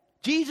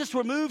 Jesus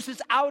removes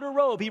his outer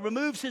robe. He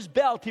removes his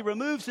belt. He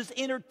removes his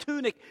inner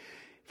tunic.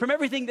 From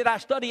everything that I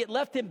study, it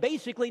left him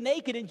basically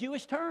naked in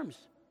Jewish terms.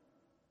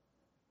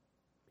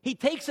 He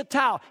takes a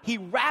towel. He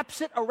wraps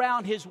it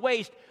around his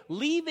waist,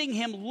 leaving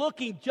him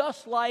looking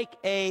just like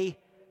a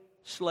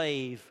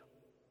slave.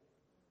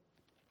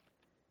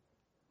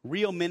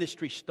 Real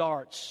ministry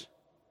starts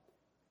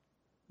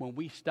when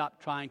we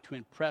stop trying to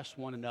impress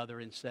one another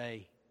and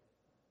say,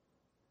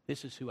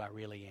 this is who I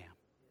really am.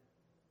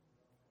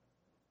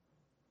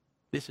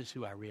 This is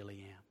who I really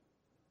am.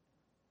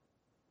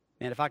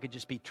 And if I could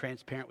just be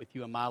transparent with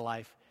you in my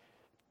life,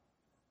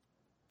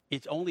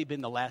 it's only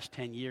been the last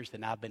 10 years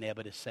that I've been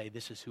able to say,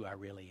 this is who I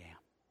really am.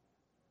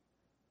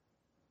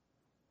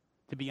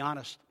 To be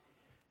honest,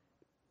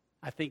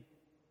 I think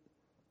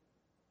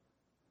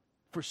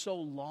for so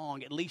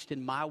long, at least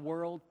in my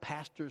world,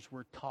 pastors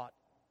were taught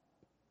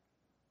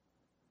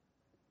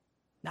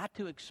not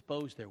to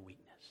expose their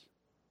weakness.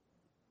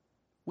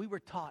 We were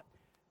taught,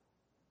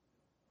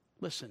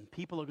 listen,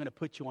 people are going to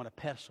put you on a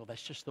pedestal.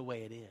 That's just the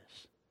way it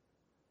is.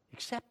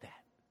 Accept that.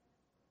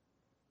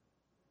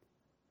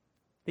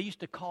 They used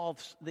to call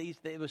these.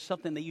 It was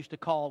something they used to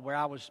call where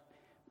I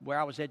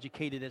was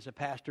educated as a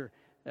pastor.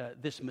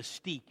 This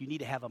mystique. You need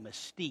to have a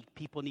mystique.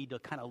 People need to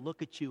kind of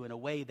look at you in a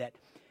way that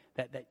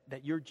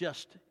you're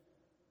just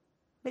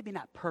maybe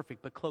not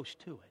perfect, but close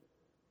to it.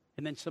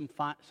 And then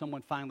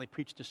someone finally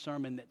preached a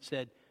sermon that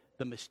said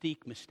the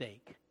mystique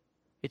mistake.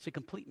 It's a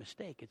complete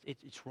mistake.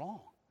 It's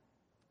wrong.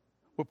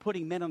 We're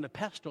putting men on the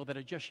pedestal that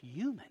are just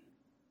human.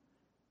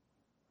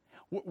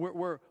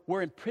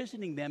 We're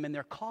imprisoning them in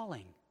their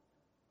calling.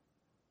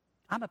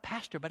 I'm a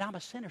pastor, but I'm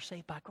a sinner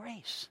saved by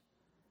grace.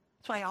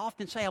 That's why I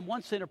often say I'm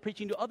one sinner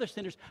preaching to other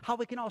sinners how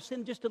we can all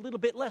sin just a little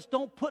bit less.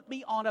 Don't put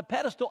me on a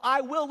pedestal.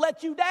 I will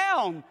let you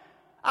down.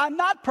 I'm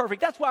not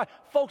perfect. That's why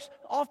folks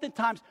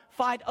oftentimes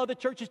find other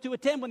churches to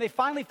attend when they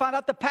finally find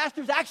out the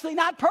pastor's actually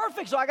not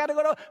perfect. So I got to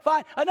go to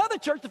find another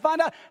church to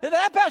find out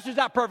that pastor's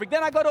not perfect.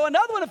 Then I go to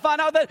another one to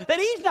find out that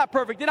he's not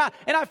perfect. And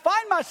I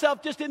find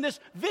myself just in this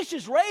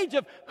vicious rage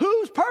of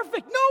who's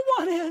perfect?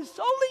 No one is.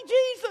 Only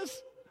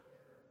Jesus.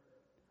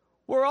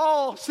 We're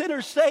all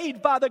sinners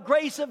saved by the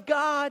grace of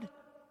God.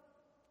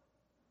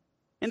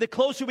 And the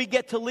closer we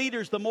get to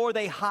leaders, the more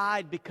they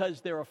hide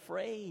because they're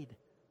afraid.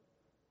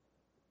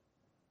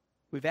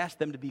 We've asked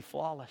them to be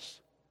flawless.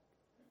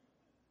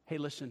 Hey,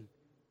 listen,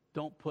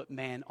 don't put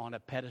man on a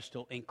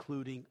pedestal,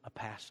 including a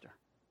pastor.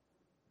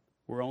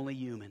 We're only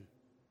human.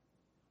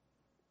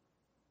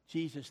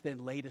 Jesus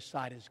then laid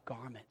aside his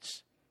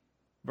garments.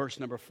 Verse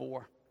number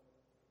 4.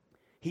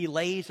 He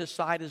lays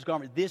aside his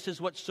garment. This is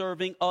what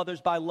serving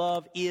others by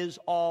love is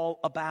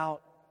all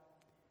about.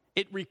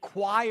 It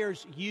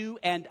requires you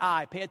and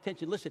I, pay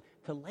attention, listen,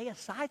 to lay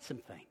aside some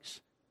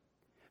things.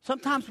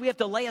 Sometimes we have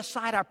to lay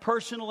aside our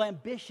personal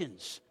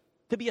ambitions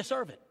to be a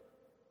servant.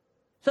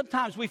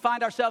 Sometimes we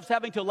find ourselves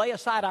having to lay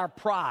aside our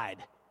pride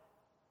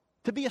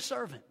to be a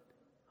servant,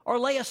 or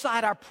lay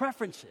aside our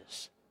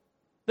preferences.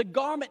 The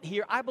garment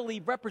here, I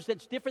believe,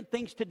 represents different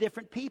things to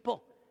different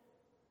people.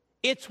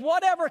 It's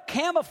whatever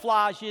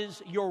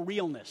camouflages your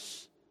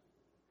realness.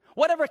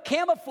 Whatever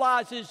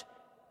camouflages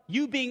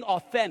you being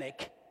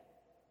authentic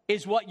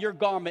is what your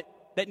garment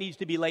that needs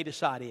to be laid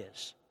aside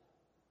is.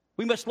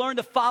 We must learn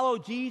to follow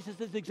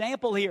Jesus'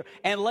 example here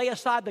and lay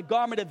aside the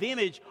garment of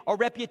image or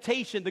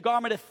reputation, the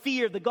garment of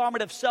fear, the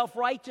garment of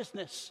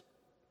self-righteousness.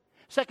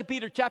 2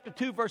 Peter chapter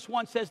 2, verse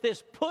 1 says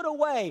this, put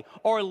away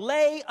or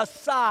lay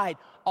aside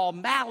all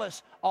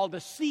malice, all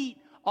deceit,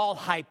 all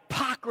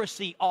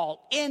hypocrisy,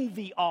 all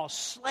envy, all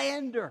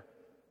slander.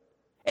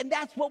 And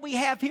that's what we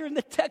have here in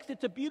the text.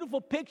 It's a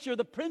beautiful picture.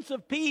 The Prince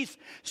of Peace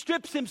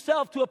strips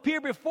himself to appear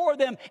before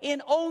them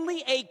in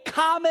only a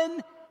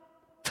common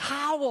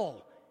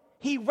towel.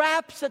 He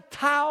wraps a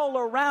towel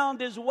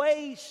around his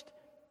waist.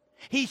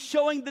 He's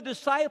showing the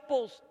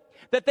disciples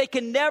that they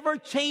can never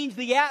change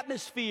the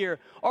atmosphere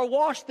or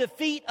wash the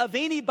feet of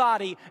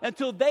anybody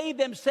until they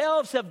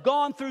themselves have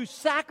gone through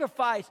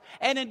sacrifice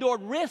and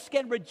endured risk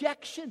and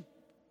rejection.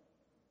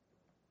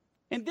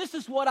 And this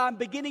is what I'm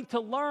beginning to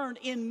learn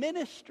in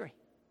ministry.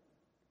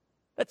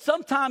 That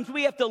sometimes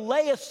we have to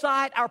lay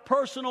aside our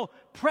personal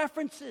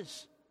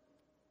preferences.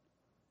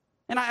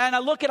 And I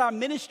look at our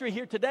ministry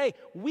here today.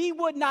 We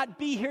would not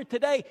be here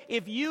today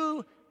if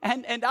you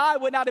and I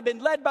would not have been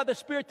led by the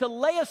Spirit to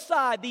lay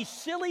aside these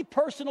silly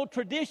personal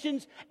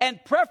traditions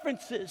and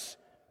preferences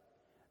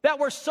that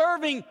were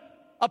serving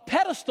a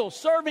pedestal,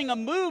 serving a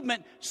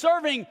movement,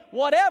 serving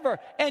whatever,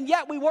 and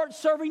yet we weren't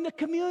serving the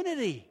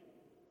community.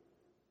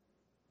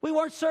 We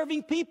weren't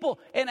serving people.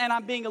 And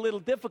I'm being a little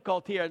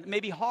difficult here,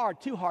 maybe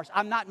hard, too harsh.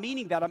 I'm not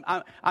meaning that.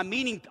 I'm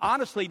meaning,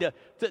 honestly,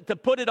 to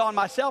put it on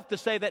myself to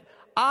say that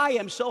I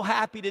am so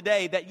happy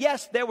today that,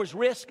 yes, there was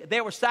risk,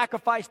 there was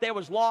sacrifice, there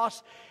was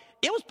loss.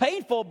 It was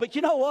painful, but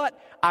you know what?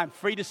 I'm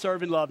free to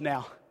serve in love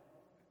now.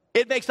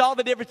 It makes all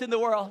the difference in the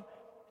world.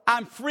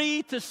 I'm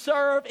free to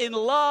serve in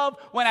love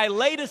when I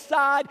laid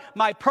aside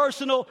my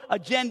personal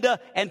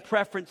agenda and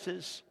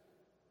preferences.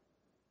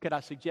 Could I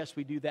suggest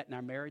we do that in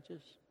our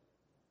marriages?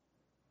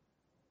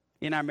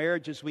 In our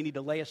marriages, we need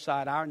to lay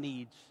aside our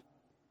needs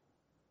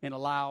and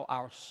allow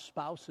our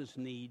spouse's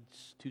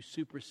needs to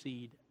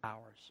supersede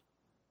ours.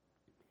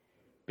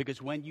 Because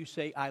when you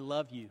say, I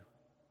love you,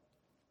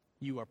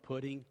 you are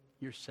putting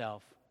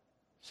yourself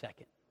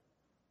second.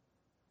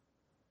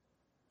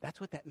 That's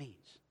what that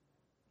means.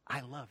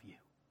 I love you.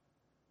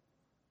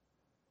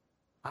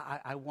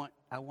 I want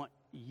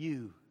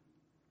you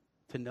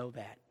to know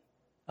that.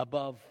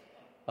 Above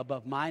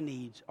my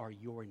needs are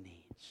your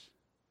needs.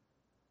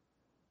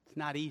 It's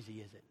not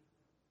easy, is it?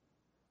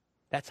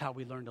 That's how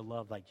we learn to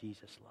love like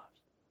Jesus loves.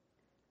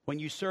 When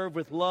you serve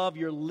with love,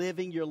 you're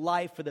living your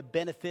life for the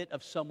benefit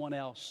of someone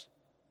else.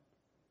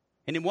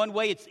 And in one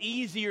way, it's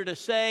easier to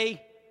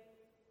say,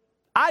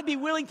 I'd be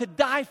willing to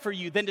die for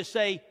you, than to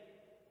say,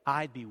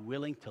 I'd be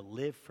willing to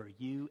live for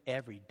you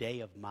every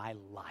day of my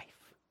life.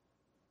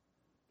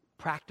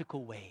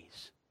 Practical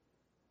ways.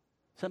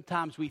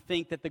 Sometimes we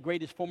think that the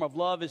greatest form of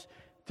love is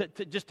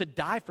to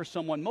die for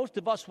someone. Most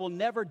of us will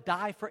never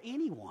die for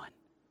anyone.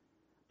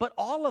 But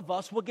all of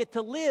us will get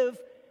to live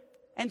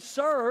and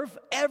serve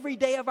every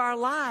day of our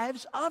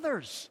lives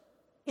others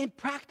in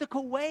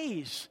practical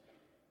ways.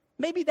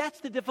 Maybe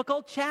that's the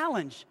difficult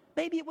challenge.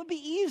 Maybe it would be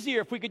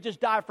easier if we could just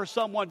die for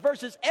someone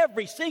versus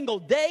every single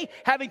day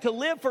having to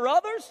live for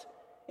others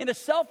in a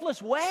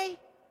selfless way.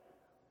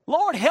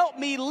 Lord, help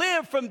me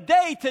live from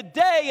day to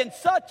day in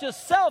such a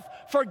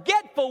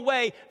self-forgetful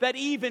way that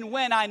even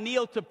when I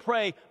kneel to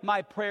pray,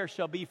 my prayer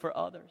shall be for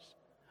others.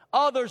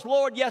 Others,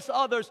 Lord, yes,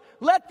 others.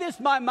 Let this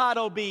my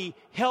motto be,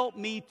 help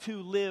me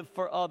to live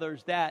for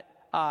others, that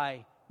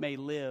I may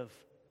live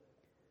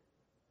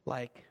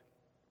like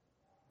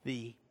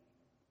thee.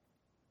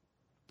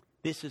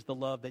 This is the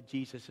love that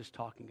Jesus is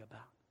talking about.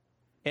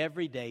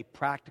 Everyday,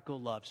 practical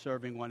love,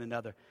 serving one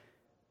another.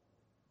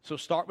 So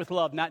start with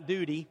love, not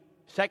duty.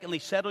 Secondly,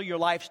 settle your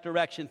life's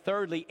direction.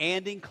 Thirdly,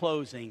 and in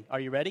closing, are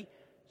you ready?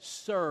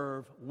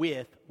 Serve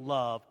with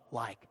love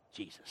like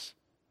Jesus.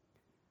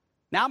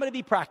 Now I'm going to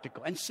be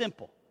practical and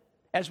simple.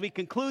 As we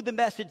conclude the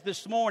message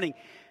this morning,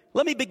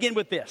 let me begin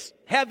with this.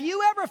 Have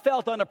you ever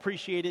felt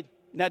unappreciated?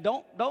 Now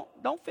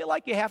don't feel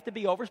like you have to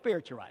be over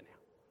spiritual right now.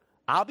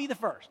 I'll be the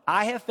first.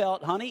 I have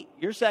felt, honey,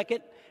 you're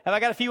second. Have I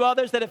got a few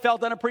others that have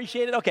felt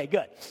unappreciated? Okay,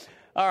 good.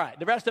 All right,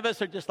 the rest of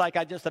us are just like,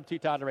 I'm too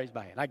tired to raise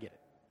my hand. I get it.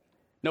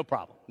 No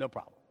problem.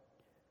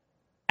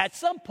 At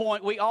some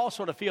point, we all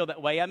sort of feel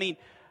that way. I mean,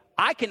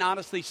 I can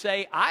honestly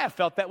say I have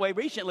felt that way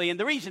recently. And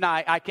the reason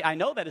I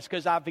know that is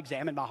because I've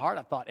examined my heart.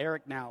 I thought,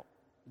 Eric, now,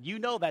 you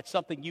know that's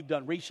something you've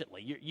done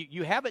recently.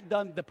 You haven't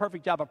done the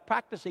perfect job of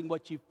practicing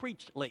what you've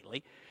preached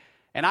lately.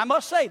 And I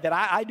must say that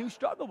I do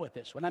struggle with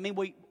this one. I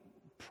mean,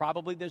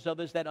 probably there's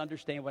others that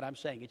understand what I'm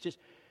saying. It's just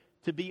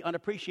to be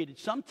unappreciated.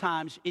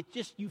 Sometimes it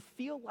just, you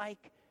feel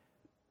like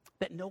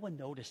that no one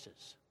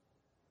notices.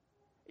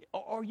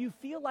 Or you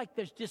feel like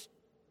there's just,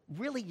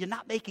 really, you're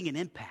not making an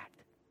impact.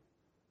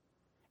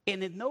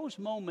 And in those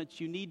moments,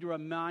 you need to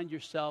remind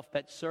yourself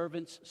that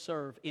servants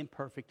serve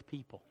imperfect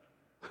people.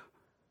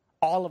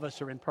 All of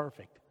us are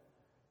imperfect.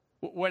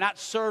 We're not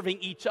serving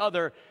each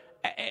other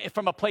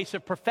from a place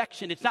of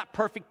perfection. It's not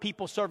perfect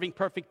people serving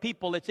perfect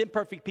people. It's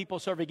imperfect people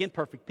serving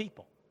imperfect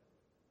people.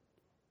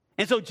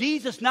 And so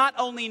Jesus not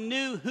only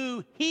knew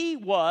who he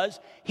was,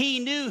 he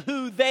knew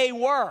who they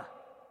were.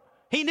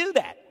 He knew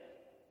that.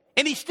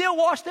 And he still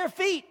washed their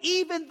feet,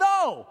 even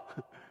though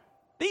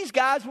these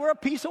guys were a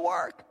piece of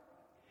work.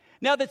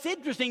 Now, that's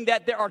interesting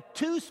that there are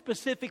two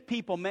specific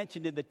people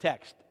mentioned in the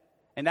text.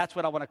 And that's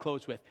what I want to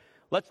close with.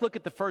 Let's look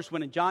at the first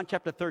one in John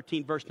chapter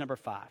 13, verse number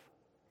 5.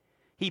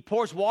 He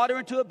pours water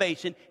into a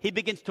basin. He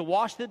begins to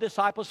wash the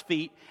disciples'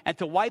 feet and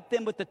to wipe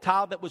them with the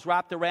towel that was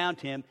wrapped around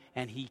him.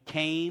 And he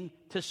came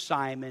to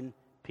Simon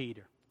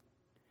Peter.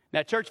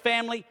 Now, church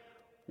family,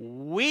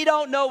 we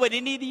don't know what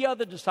any of the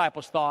other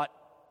disciples thought.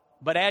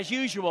 But as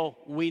usual,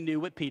 we knew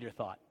what Peter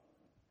thought.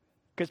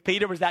 Because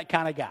Peter was that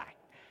kind of guy.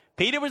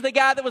 Peter was the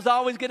guy that was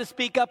always going to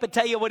speak up and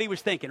tell you what he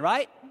was thinking,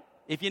 right?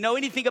 If you know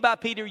anything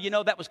about Peter, you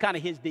know that was kind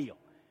of his deal.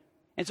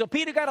 And so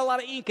Peter got a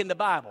lot of ink in the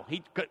Bible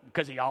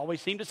because he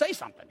always seemed to say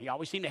something. He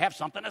always seemed to have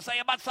something to say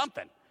about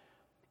something.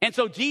 And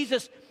so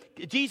Jesus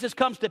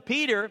comes to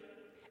Peter,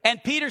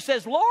 and Peter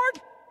says,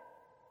 Lord,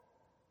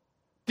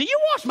 do you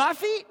wash my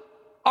feet?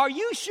 Are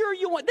you sure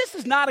you want? This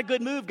is not a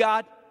good move,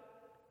 God.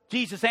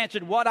 Jesus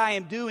answered, what I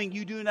am doing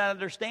you do not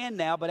understand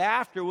now, but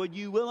afterward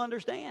you will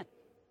understand.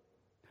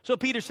 So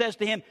Peter says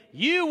to him,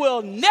 you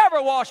will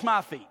never wash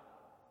my feet.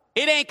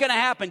 It ain't going to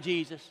happen,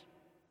 Jesus.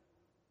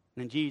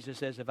 And Jesus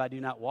says, if I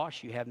do not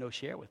wash you, have no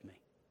share with me.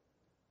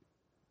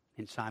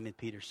 And Simon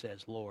Peter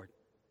says, Lord,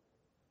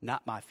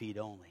 not my feet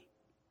only,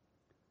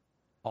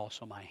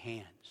 also my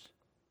hands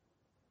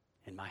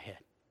and my head.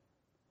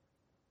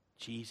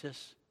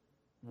 Jesus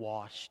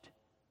washed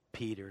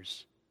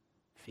Peter's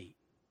feet.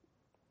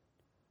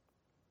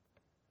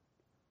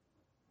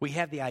 We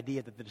have the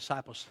idea that the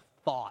disciples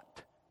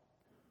thought,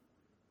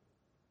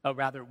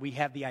 we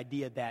have the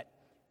idea that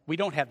we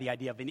don't have the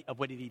idea of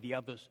what any of the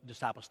other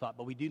disciples thought,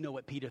 but we do know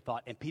what Peter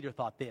thought. And Peter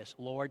thought this,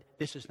 Lord,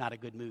 this is not a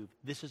good move.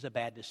 This is a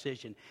bad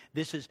decision.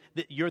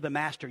 You're the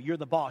master. You're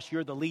the boss.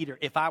 You're the leader.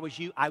 If I was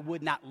you, I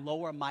would not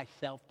lower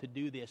myself to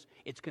do this.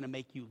 It's going to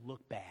make you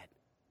look bad.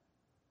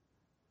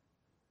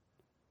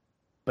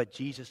 But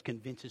Jesus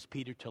convinces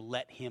Peter to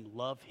let him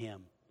love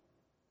him.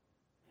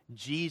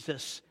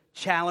 Jesus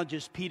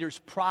challenges Peter's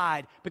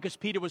pride because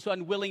Peter was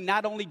unwilling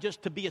not only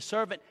just to be a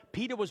servant,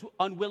 Peter was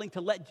unwilling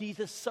to let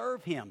Jesus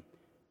serve him.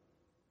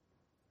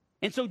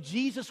 And so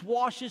Jesus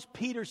washes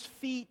Peter's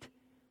feet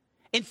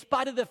in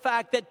spite of the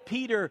fact that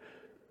Peter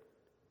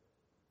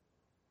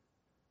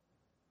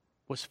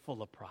was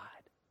full of pride.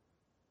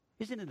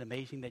 Isn't it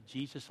amazing that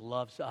Jesus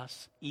loves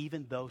us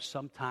even though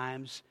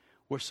sometimes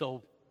we're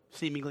so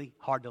seemingly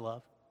hard to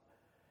love?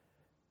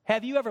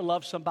 Have you ever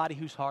loved somebody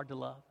who's hard to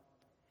love?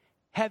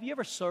 Have you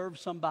ever served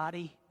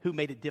somebody who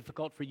made it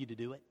difficult for you to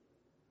do it?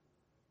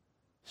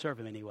 Serve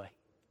him anyway.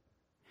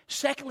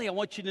 Secondly, I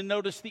want you to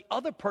notice the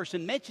other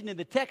person mentioned in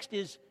the text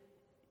is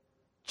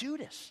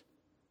Judas.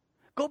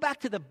 Go back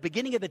to the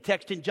beginning of the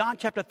text in John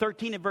chapter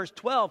 13 and verse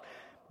 12.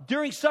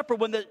 During supper,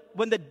 when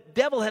the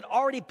devil had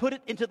already put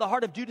it into the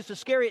heart of Judas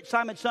Iscariot,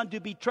 Simon's son, to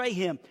betray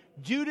him,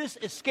 Judas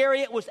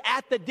Iscariot was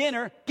at the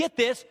dinner. Get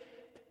this,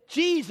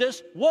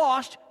 Jesus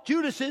washed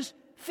Judas's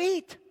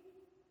feet.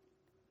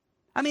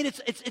 I mean,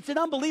 it's an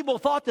unbelievable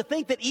thought to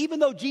think that even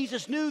though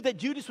Jesus knew that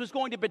Judas was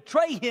going to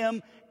betray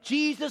him,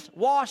 Jesus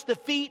washed the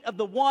feet of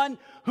the one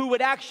who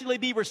would actually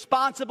be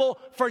responsible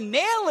for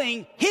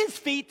nailing his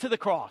feet to the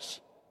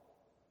cross.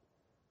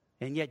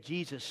 And yet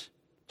Jesus,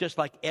 just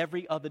like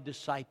every other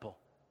disciple,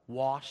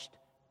 washed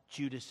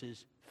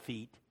Judas's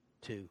feet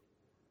too.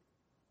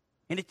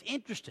 And it's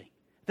interesting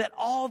that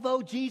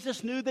although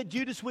Jesus knew that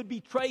Judas would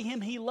betray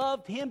him, he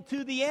loved him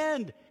to the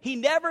end. He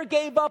never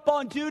gave up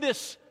on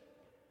Judas.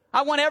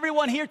 I want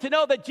everyone here to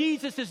know that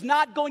Jesus is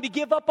not going to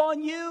give up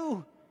on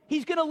you.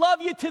 He's going to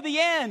love you to the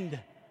end.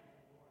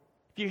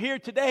 If you're here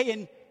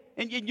today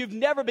and you've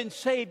never been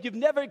saved, you've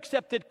never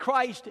accepted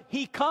Christ,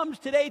 He comes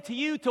today to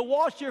you to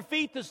wash your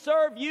feet, to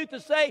serve you, to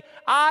say,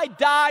 I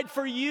died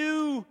for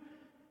you.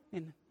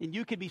 And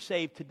you can be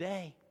saved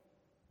today.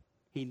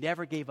 He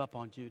never gave up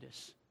on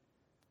Judas.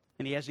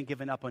 And He hasn't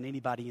given up on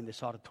anybody in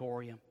this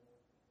auditorium.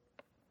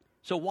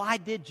 So why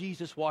did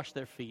Jesus wash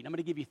their feet? I'm going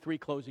to give you 3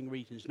 closing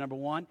reasons. Number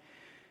 1,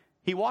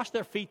 He washed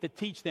their feet to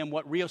teach them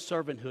what real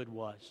servanthood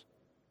was.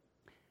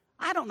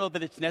 I don't know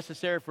that it's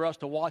necessary for us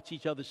to wash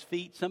each other's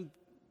feet.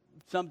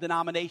 Some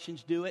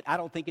denominations do it. I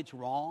don't think it's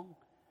wrong.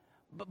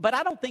 But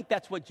I don't think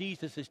that's what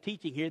Jesus is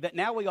teaching here, that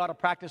now we ought to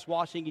practice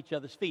washing each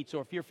other's feet.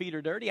 So if your feet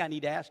are dirty, I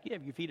need to ask you,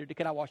 if your feet are dirty,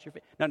 can I wash your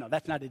feet? No,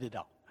 that's not it at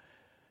all.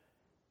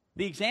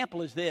 The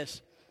example is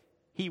this.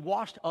 He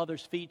washed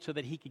others' feet so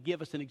that He could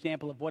give us an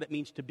example of what it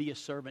means to be a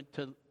servant,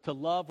 to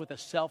love with a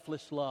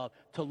selfless love,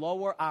 to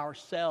lower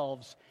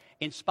ourselves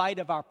in spite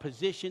of our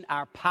position,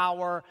 our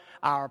power,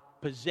 our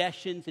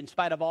possessions, in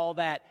spite of all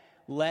that.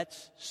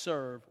 Let's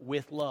serve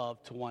with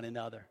love to one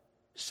another.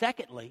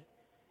 Secondly,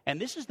 and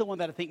this is the one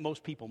that I think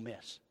most people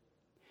miss,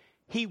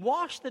 He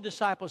washed the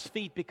disciples'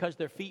 feet because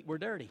their feet were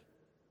dirty.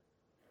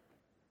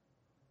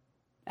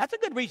 That's a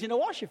good reason to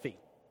wash your feet.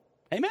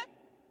 Amen?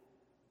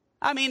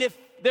 I mean, if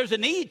there's a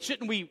need,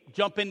 shouldn't we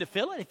jump in to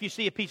fill it? If you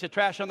see a piece of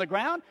trash on the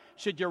ground,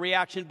 should your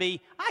reaction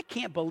be, I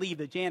can't believe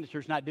the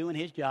janitor's not doing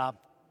his job?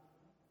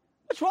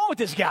 What's wrong with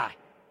this guy?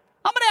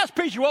 I'm going to ask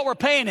preacher what we're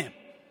paying him.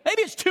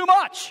 Maybe it's too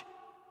much.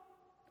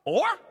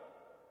 Or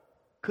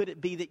could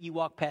it be that you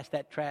walk past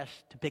that trash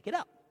to pick it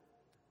up?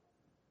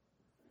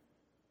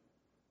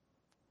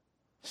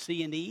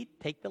 See a need,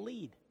 take the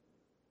lead.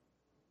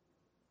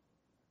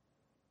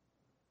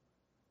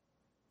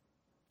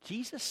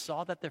 Jesus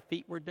saw that their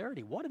feet were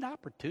dirty. What an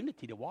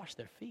opportunity to wash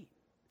their feet.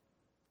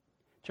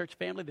 Church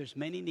family, there's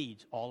many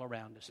needs all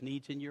around us.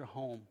 Needs in your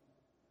home.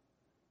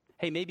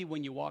 Hey, maybe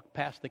when you walk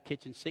past the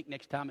kitchen sink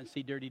next time and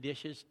see dirty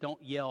dishes,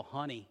 don't yell,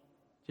 honey.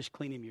 Just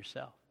clean them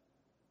yourself.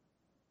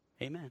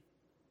 Amen.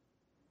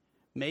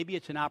 Maybe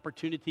it's an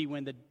opportunity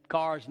when the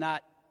car is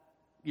not,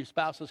 your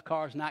spouse's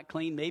car is not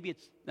clean. Maybe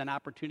it's an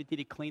opportunity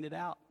to clean it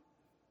out.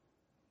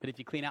 But if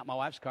you clean out my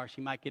wife's car,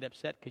 she might get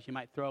upset because you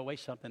might throw away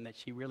something that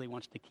she really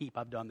wants to keep.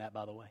 I've done that,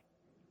 by the way.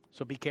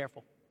 So be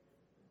careful.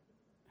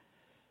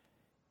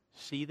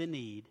 See the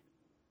need,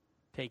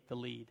 take the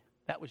lead.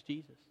 That was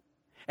Jesus.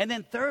 And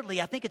then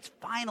thirdly, I think it's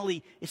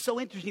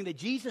so interesting that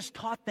Jesus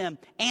taught them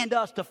and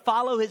us to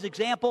follow His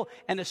example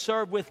and to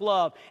serve with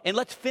love. And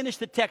let's finish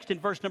the text in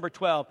verse number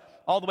 12,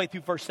 all the way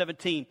through verse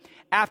 17.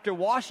 After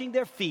washing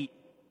their feet,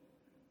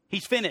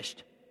 He's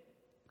finished.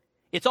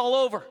 It's all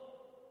over.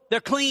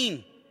 They're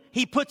clean.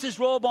 He puts His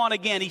robe on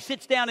again. He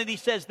sits down and He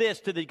says this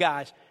to the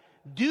guys.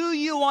 Do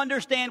you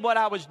understand what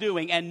I was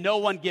doing? And no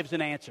one gives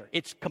an answer.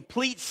 It's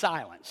complete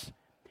silence.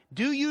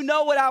 Do you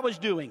know what I was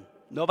doing?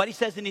 Nobody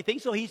says anything,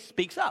 so He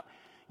speaks up.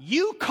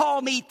 You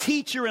call me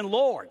teacher and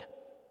Lord.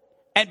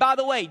 And by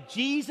the way,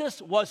 Jesus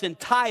was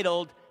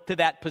entitled to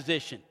that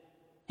position.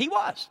 He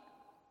was.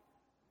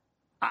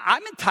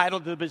 I'm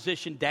entitled to the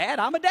position dad.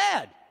 I'm a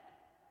dad.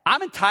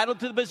 I'm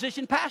entitled to the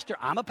position pastor.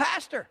 I'm a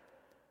pastor.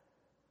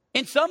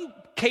 In some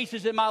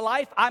cases in my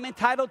life, I'm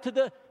entitled to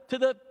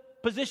the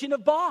position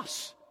of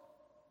boss.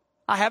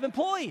 I have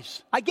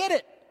employees. I get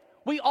it.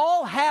 We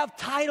all have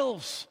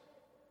titles.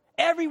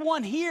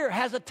 Everyone here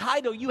has a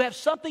title. You have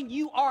something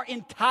you are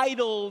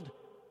entitled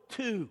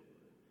to.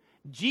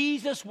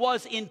 Jesus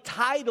was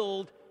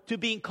entitled to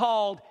being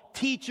called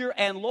teacher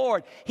and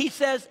Lord. He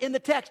says in the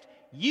text,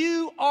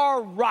 you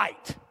are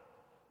right,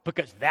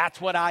 because that's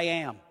what I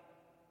am.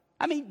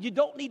 I mean, you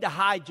don't need to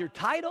hide your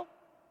title.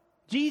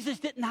 Jesus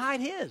didn't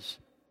hide His.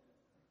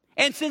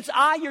 And since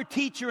I, your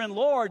teacher and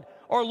Lord,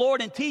 or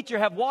Lord and teacher,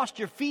 have washed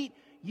your feet,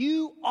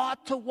 you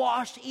ought to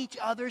wash each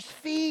other's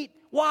feet.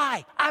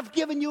 Why? I've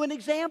given you an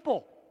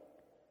example.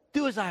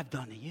 Do as I have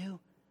done to you.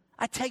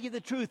 I tell you the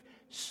truth,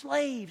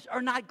 slaves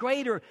are not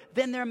greater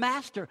than their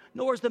master,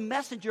 nor is the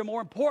messenger more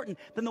important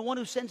than the one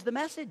who sends the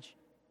message.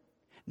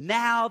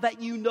 Now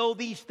that you know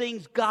these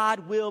things,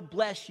 God will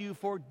bless you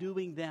for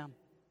doing them.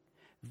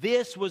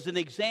 This was an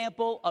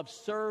example of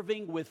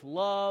serving with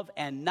love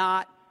and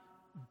not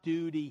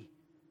duty.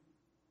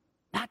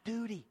 Not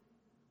duty.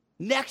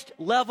 Next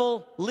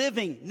level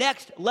living.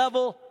 Next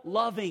level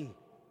loving.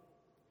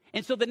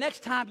 And so the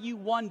next time you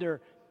wonder,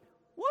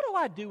 what do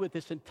I do with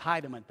this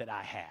entitlement that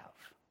I have?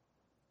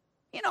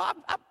 You know,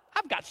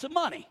 I've got some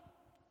money.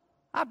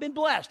 I've been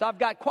blessed. I've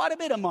got quite a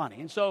bit of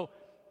money. And so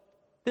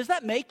does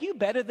that make you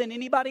better than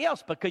anybody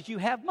else because you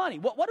have money?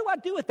 What do I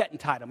do with that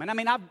entitlement? I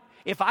mean,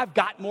 if I've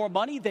got more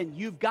money than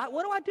you've got,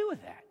 what do I do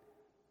with that?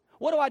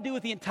 What do I do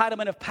with the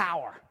entitlement of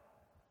power?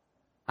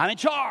 I'm in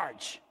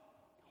charge.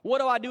 What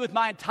do I do with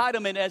my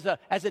entitlement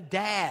as a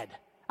dad?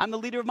 I'm the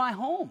leader of my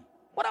home.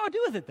 What do I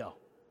do with it, though?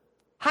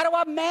 How do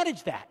I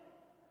manage that?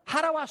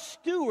 How do I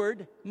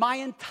steward my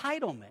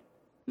entitlement,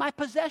 my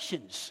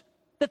possessions,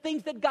 the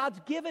things that God's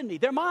given me?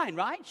 They're mine,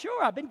 right?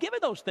 Sure, I've been given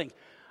those things.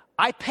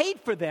 I paid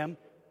for them.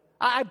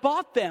 I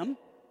bought them.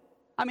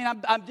 I mean,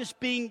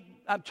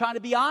 I'm trying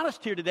to be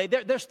honest here today.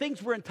 There's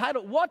things we're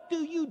entitled. What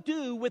do you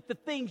do with the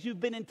things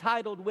you've been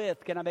entitled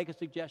with? Can I make a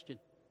suggestion?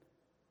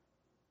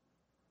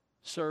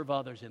 Serve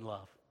others in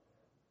love.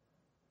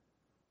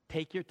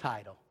 Take your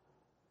title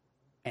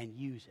and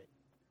use it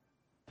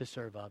to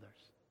serve others.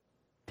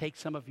 Take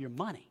some of your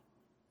money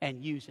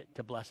and use it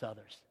to bless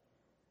others.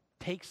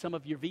 Take some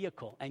of your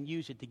vehicle and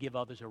use it to give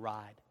others a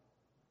ride.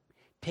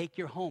 Take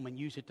your home and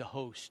use it to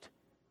host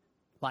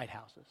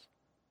lighthouses.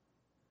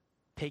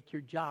 Take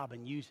your job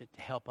and use it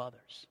to help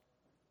others.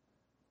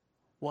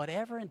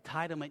 Whatever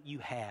entitlement you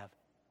have,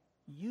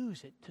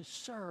 use it to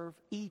serve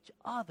each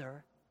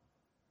other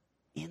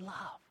in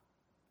love.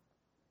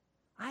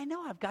 I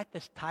know I've got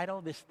this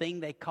title, this thing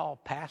they call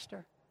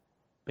pastor,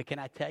 but can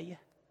I tell you?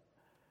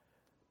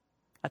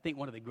 I think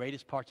one of the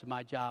greatest parts of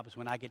my job is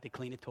when I get to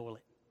clean a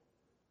toilet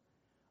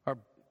or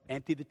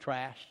empty the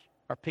trash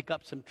or pick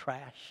up some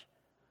trash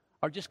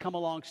or just come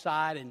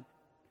alongside. And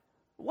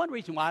one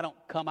reason why I don't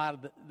come out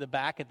of the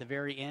back at the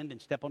very end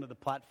and step onto the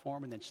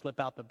platform and then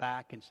slip out the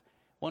back, and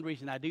one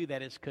reason I do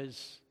that is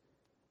because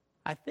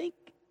I think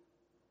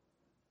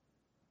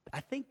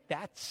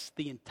that's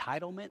the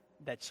entitlement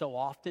that so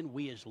often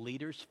we as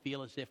leaders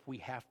feel as if we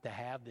have to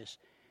have this.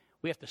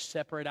 We have to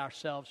separate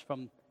ourselves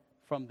from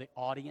the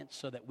audience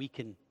so that we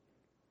can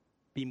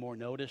be more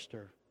noticed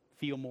or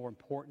feel more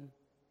important.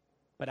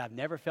 But I've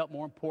never felt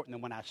more important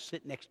than when I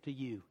sit next to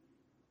you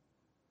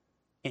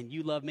and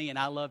you love me and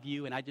I love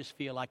you, and I just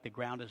feel like the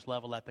ground is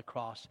level at the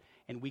cross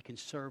and we can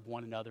serve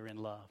one another in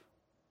love.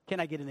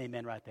 Can I get an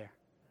amen right there?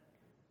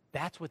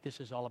 That's what this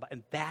is all about,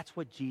 and that's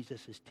what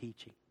Jesus is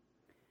teaching.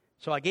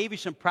 So I gave you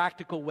some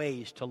practical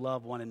ways to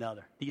love one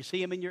another. Do you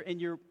see them in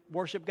your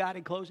worship guide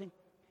in closing?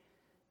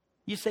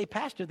 You say,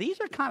 Pastor, these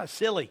are kind of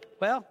silly.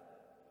 Well,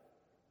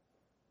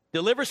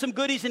 deliver some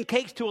goodies and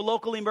cakes to a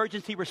local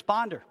emergency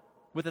responder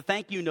with a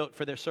thank you note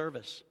for their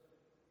service.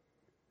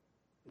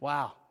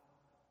 Wow.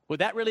 Would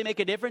that really make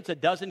a difference? A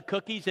dozen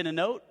cookies and a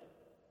note?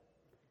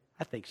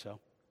 I think so.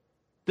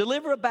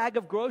 Deliver a bag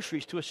of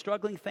groceries to a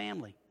struggling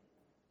family.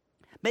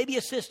 Maybe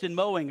assist in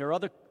mowing or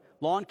other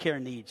lawn care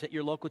needs at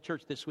your local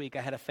church this week.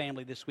 I had a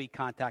family this week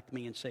contact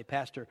me and say,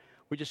 Pastor,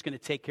 we're just going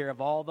to take care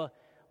of all the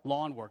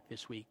lawn work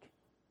this week.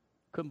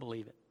 Couldn't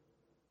believe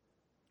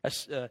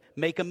it.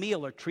 Make a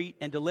meal or treat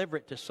and deliver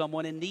it to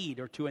someone in need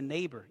or to a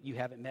neighbor you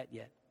haven't met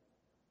yet.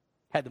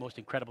 Had the most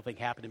incredible thing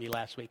happen to me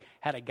last week.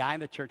 Had a guy in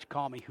the church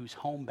call me who's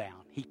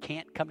homebound. He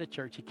can't come to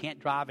church. He can't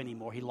drive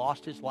anymore. He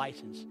lost his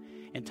license.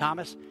 And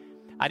Thomas,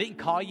 I didn't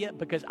call you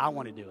because I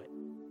want to do it.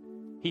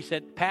 He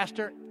said,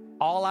 Pastor,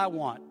 all I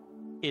want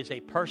is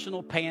a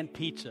personal pan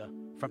pizza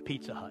from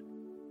Pizza Hut.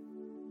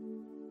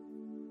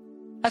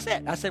 That's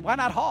it. I said, why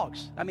not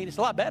hogs? I mean, it's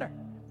a lot better.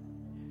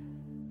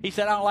 He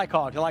said, I don't like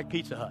hogs. I like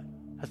Pizza Hut.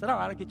 I said, all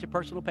right, I'll get you a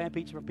personal pan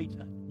pizza from Pizza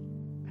Hut.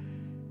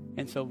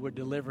 And so we're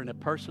delivering a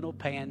personal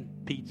pan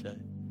pizza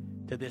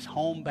to this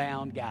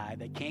homebound guy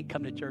that can't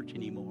come to church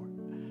anymore.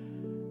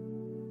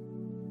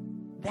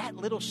 That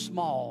little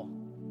small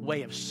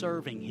way of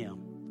serving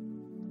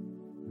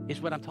him is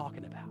what I'm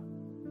talking about.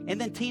 And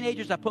then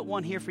teenagers, I put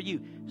one here for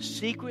you.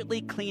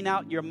 Secretly clean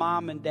out your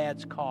mom and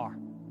dad's car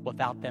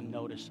without them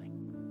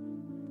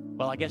noticing.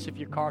 Well, I guess if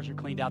your cars are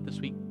cleaned out this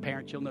week,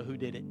 parents, you'll know who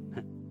did it.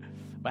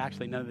 Well,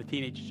 actually, none of the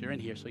teenagers are in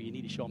here, so you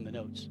need to show them the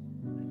notes.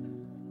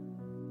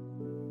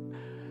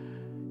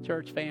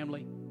 Church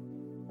family,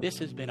 this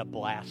has been a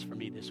blast for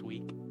me this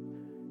week.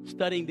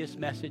 Studying this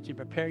message and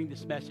preparing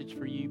this message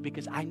for you,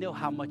 because I know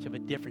how much of a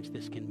difference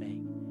this can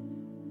make.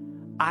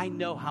 I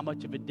know how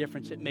much of a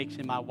difference it makes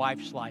in my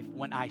wife's life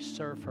when I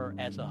serve her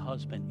as a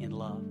husband in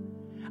love.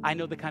 I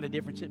know the kind of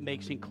difference it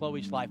makes in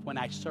Chloe's life when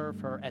I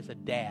serve her as a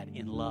dad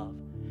in love.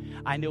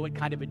 I know what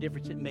kind of a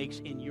difference it makes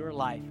in your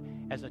life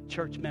as a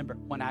church member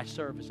when I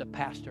serve as a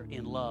pastor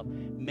in love.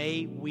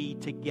 May we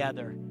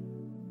together,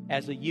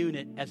 as a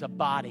unit, as a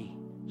body,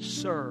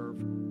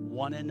 serve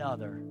one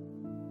another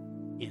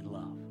in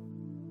love.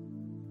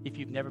 If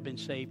you've never been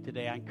saved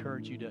today, I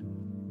encourage you to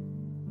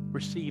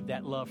receive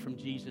that love from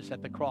Jesus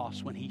at the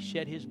cross when he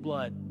shed his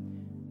blood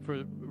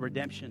for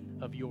redemption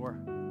of your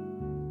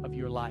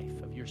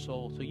life, of your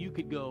soul, so you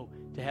could go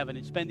to heaven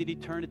and spend an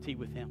eternity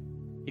with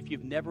him. If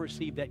you've never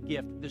received that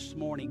gift this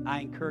morning,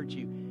 I encourage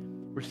you,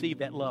 receive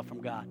that love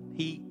from God.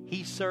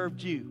 He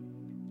served you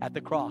at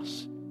the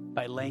cross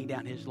by laying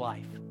down his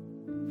life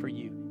for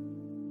you.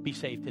 Be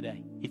saved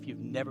today. If you've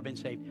never been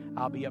saved,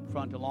 I'll be up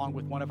front along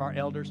with one of our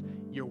elders.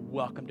 You're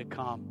welcome to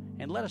come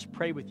and let us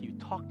pray with you,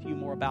 talk to you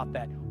more about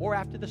that. Or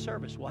after the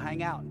service, we'll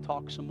hang out and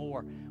talk some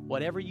more.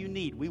 Whatever you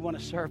need, we want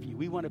to serve you.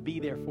 We want to be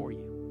there for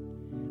you.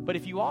 But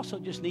if you also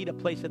just need a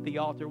place at the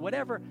altar,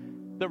 whatever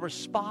the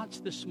response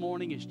this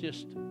morning is,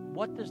 just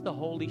what does the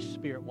Holy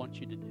Spirit want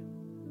you to do?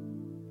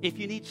 If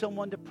you need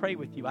someone to pray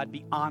with you, I'd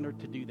be honored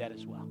to do that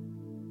as well.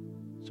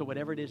 So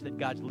whatever it is that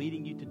God's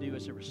leading you to do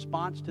as a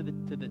response to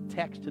the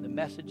text, to the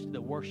message, to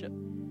the worship,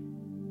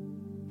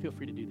 feel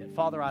free to do that.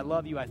 Father, I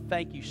love you. I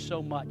thank you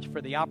so much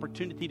for the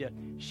opportunity to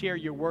share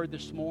your word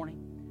this morning.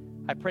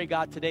 I pray,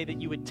 God, today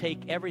that you would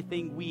take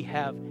everything we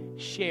have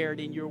shared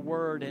in your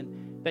word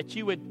and that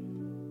you would,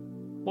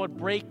 Lord,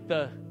 break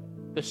the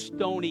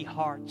stony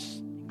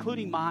hearts,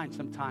 including mine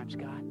sometimes,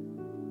 God.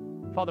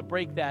 Father,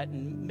 break that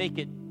and make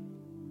it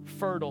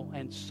fertile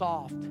and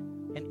soft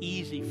and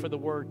easy for the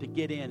word to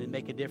get in and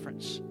make a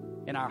difference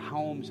in our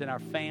homes, in our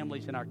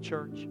families, in our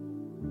church.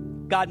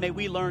 God, may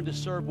we learn to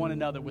serve one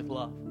another with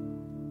love.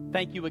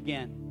 Thank you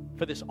again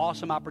for this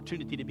awesome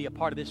opportunity to be a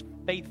part of this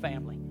faith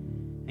family.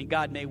 And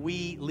God, may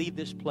we leave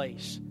this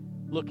place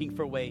looking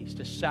for ways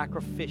to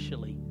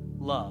sacrificially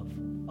love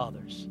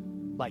others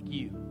like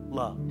you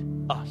loved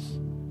us.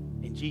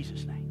 In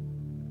Jesus'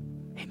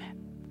 name, amen.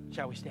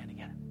 Shall we stand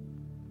together?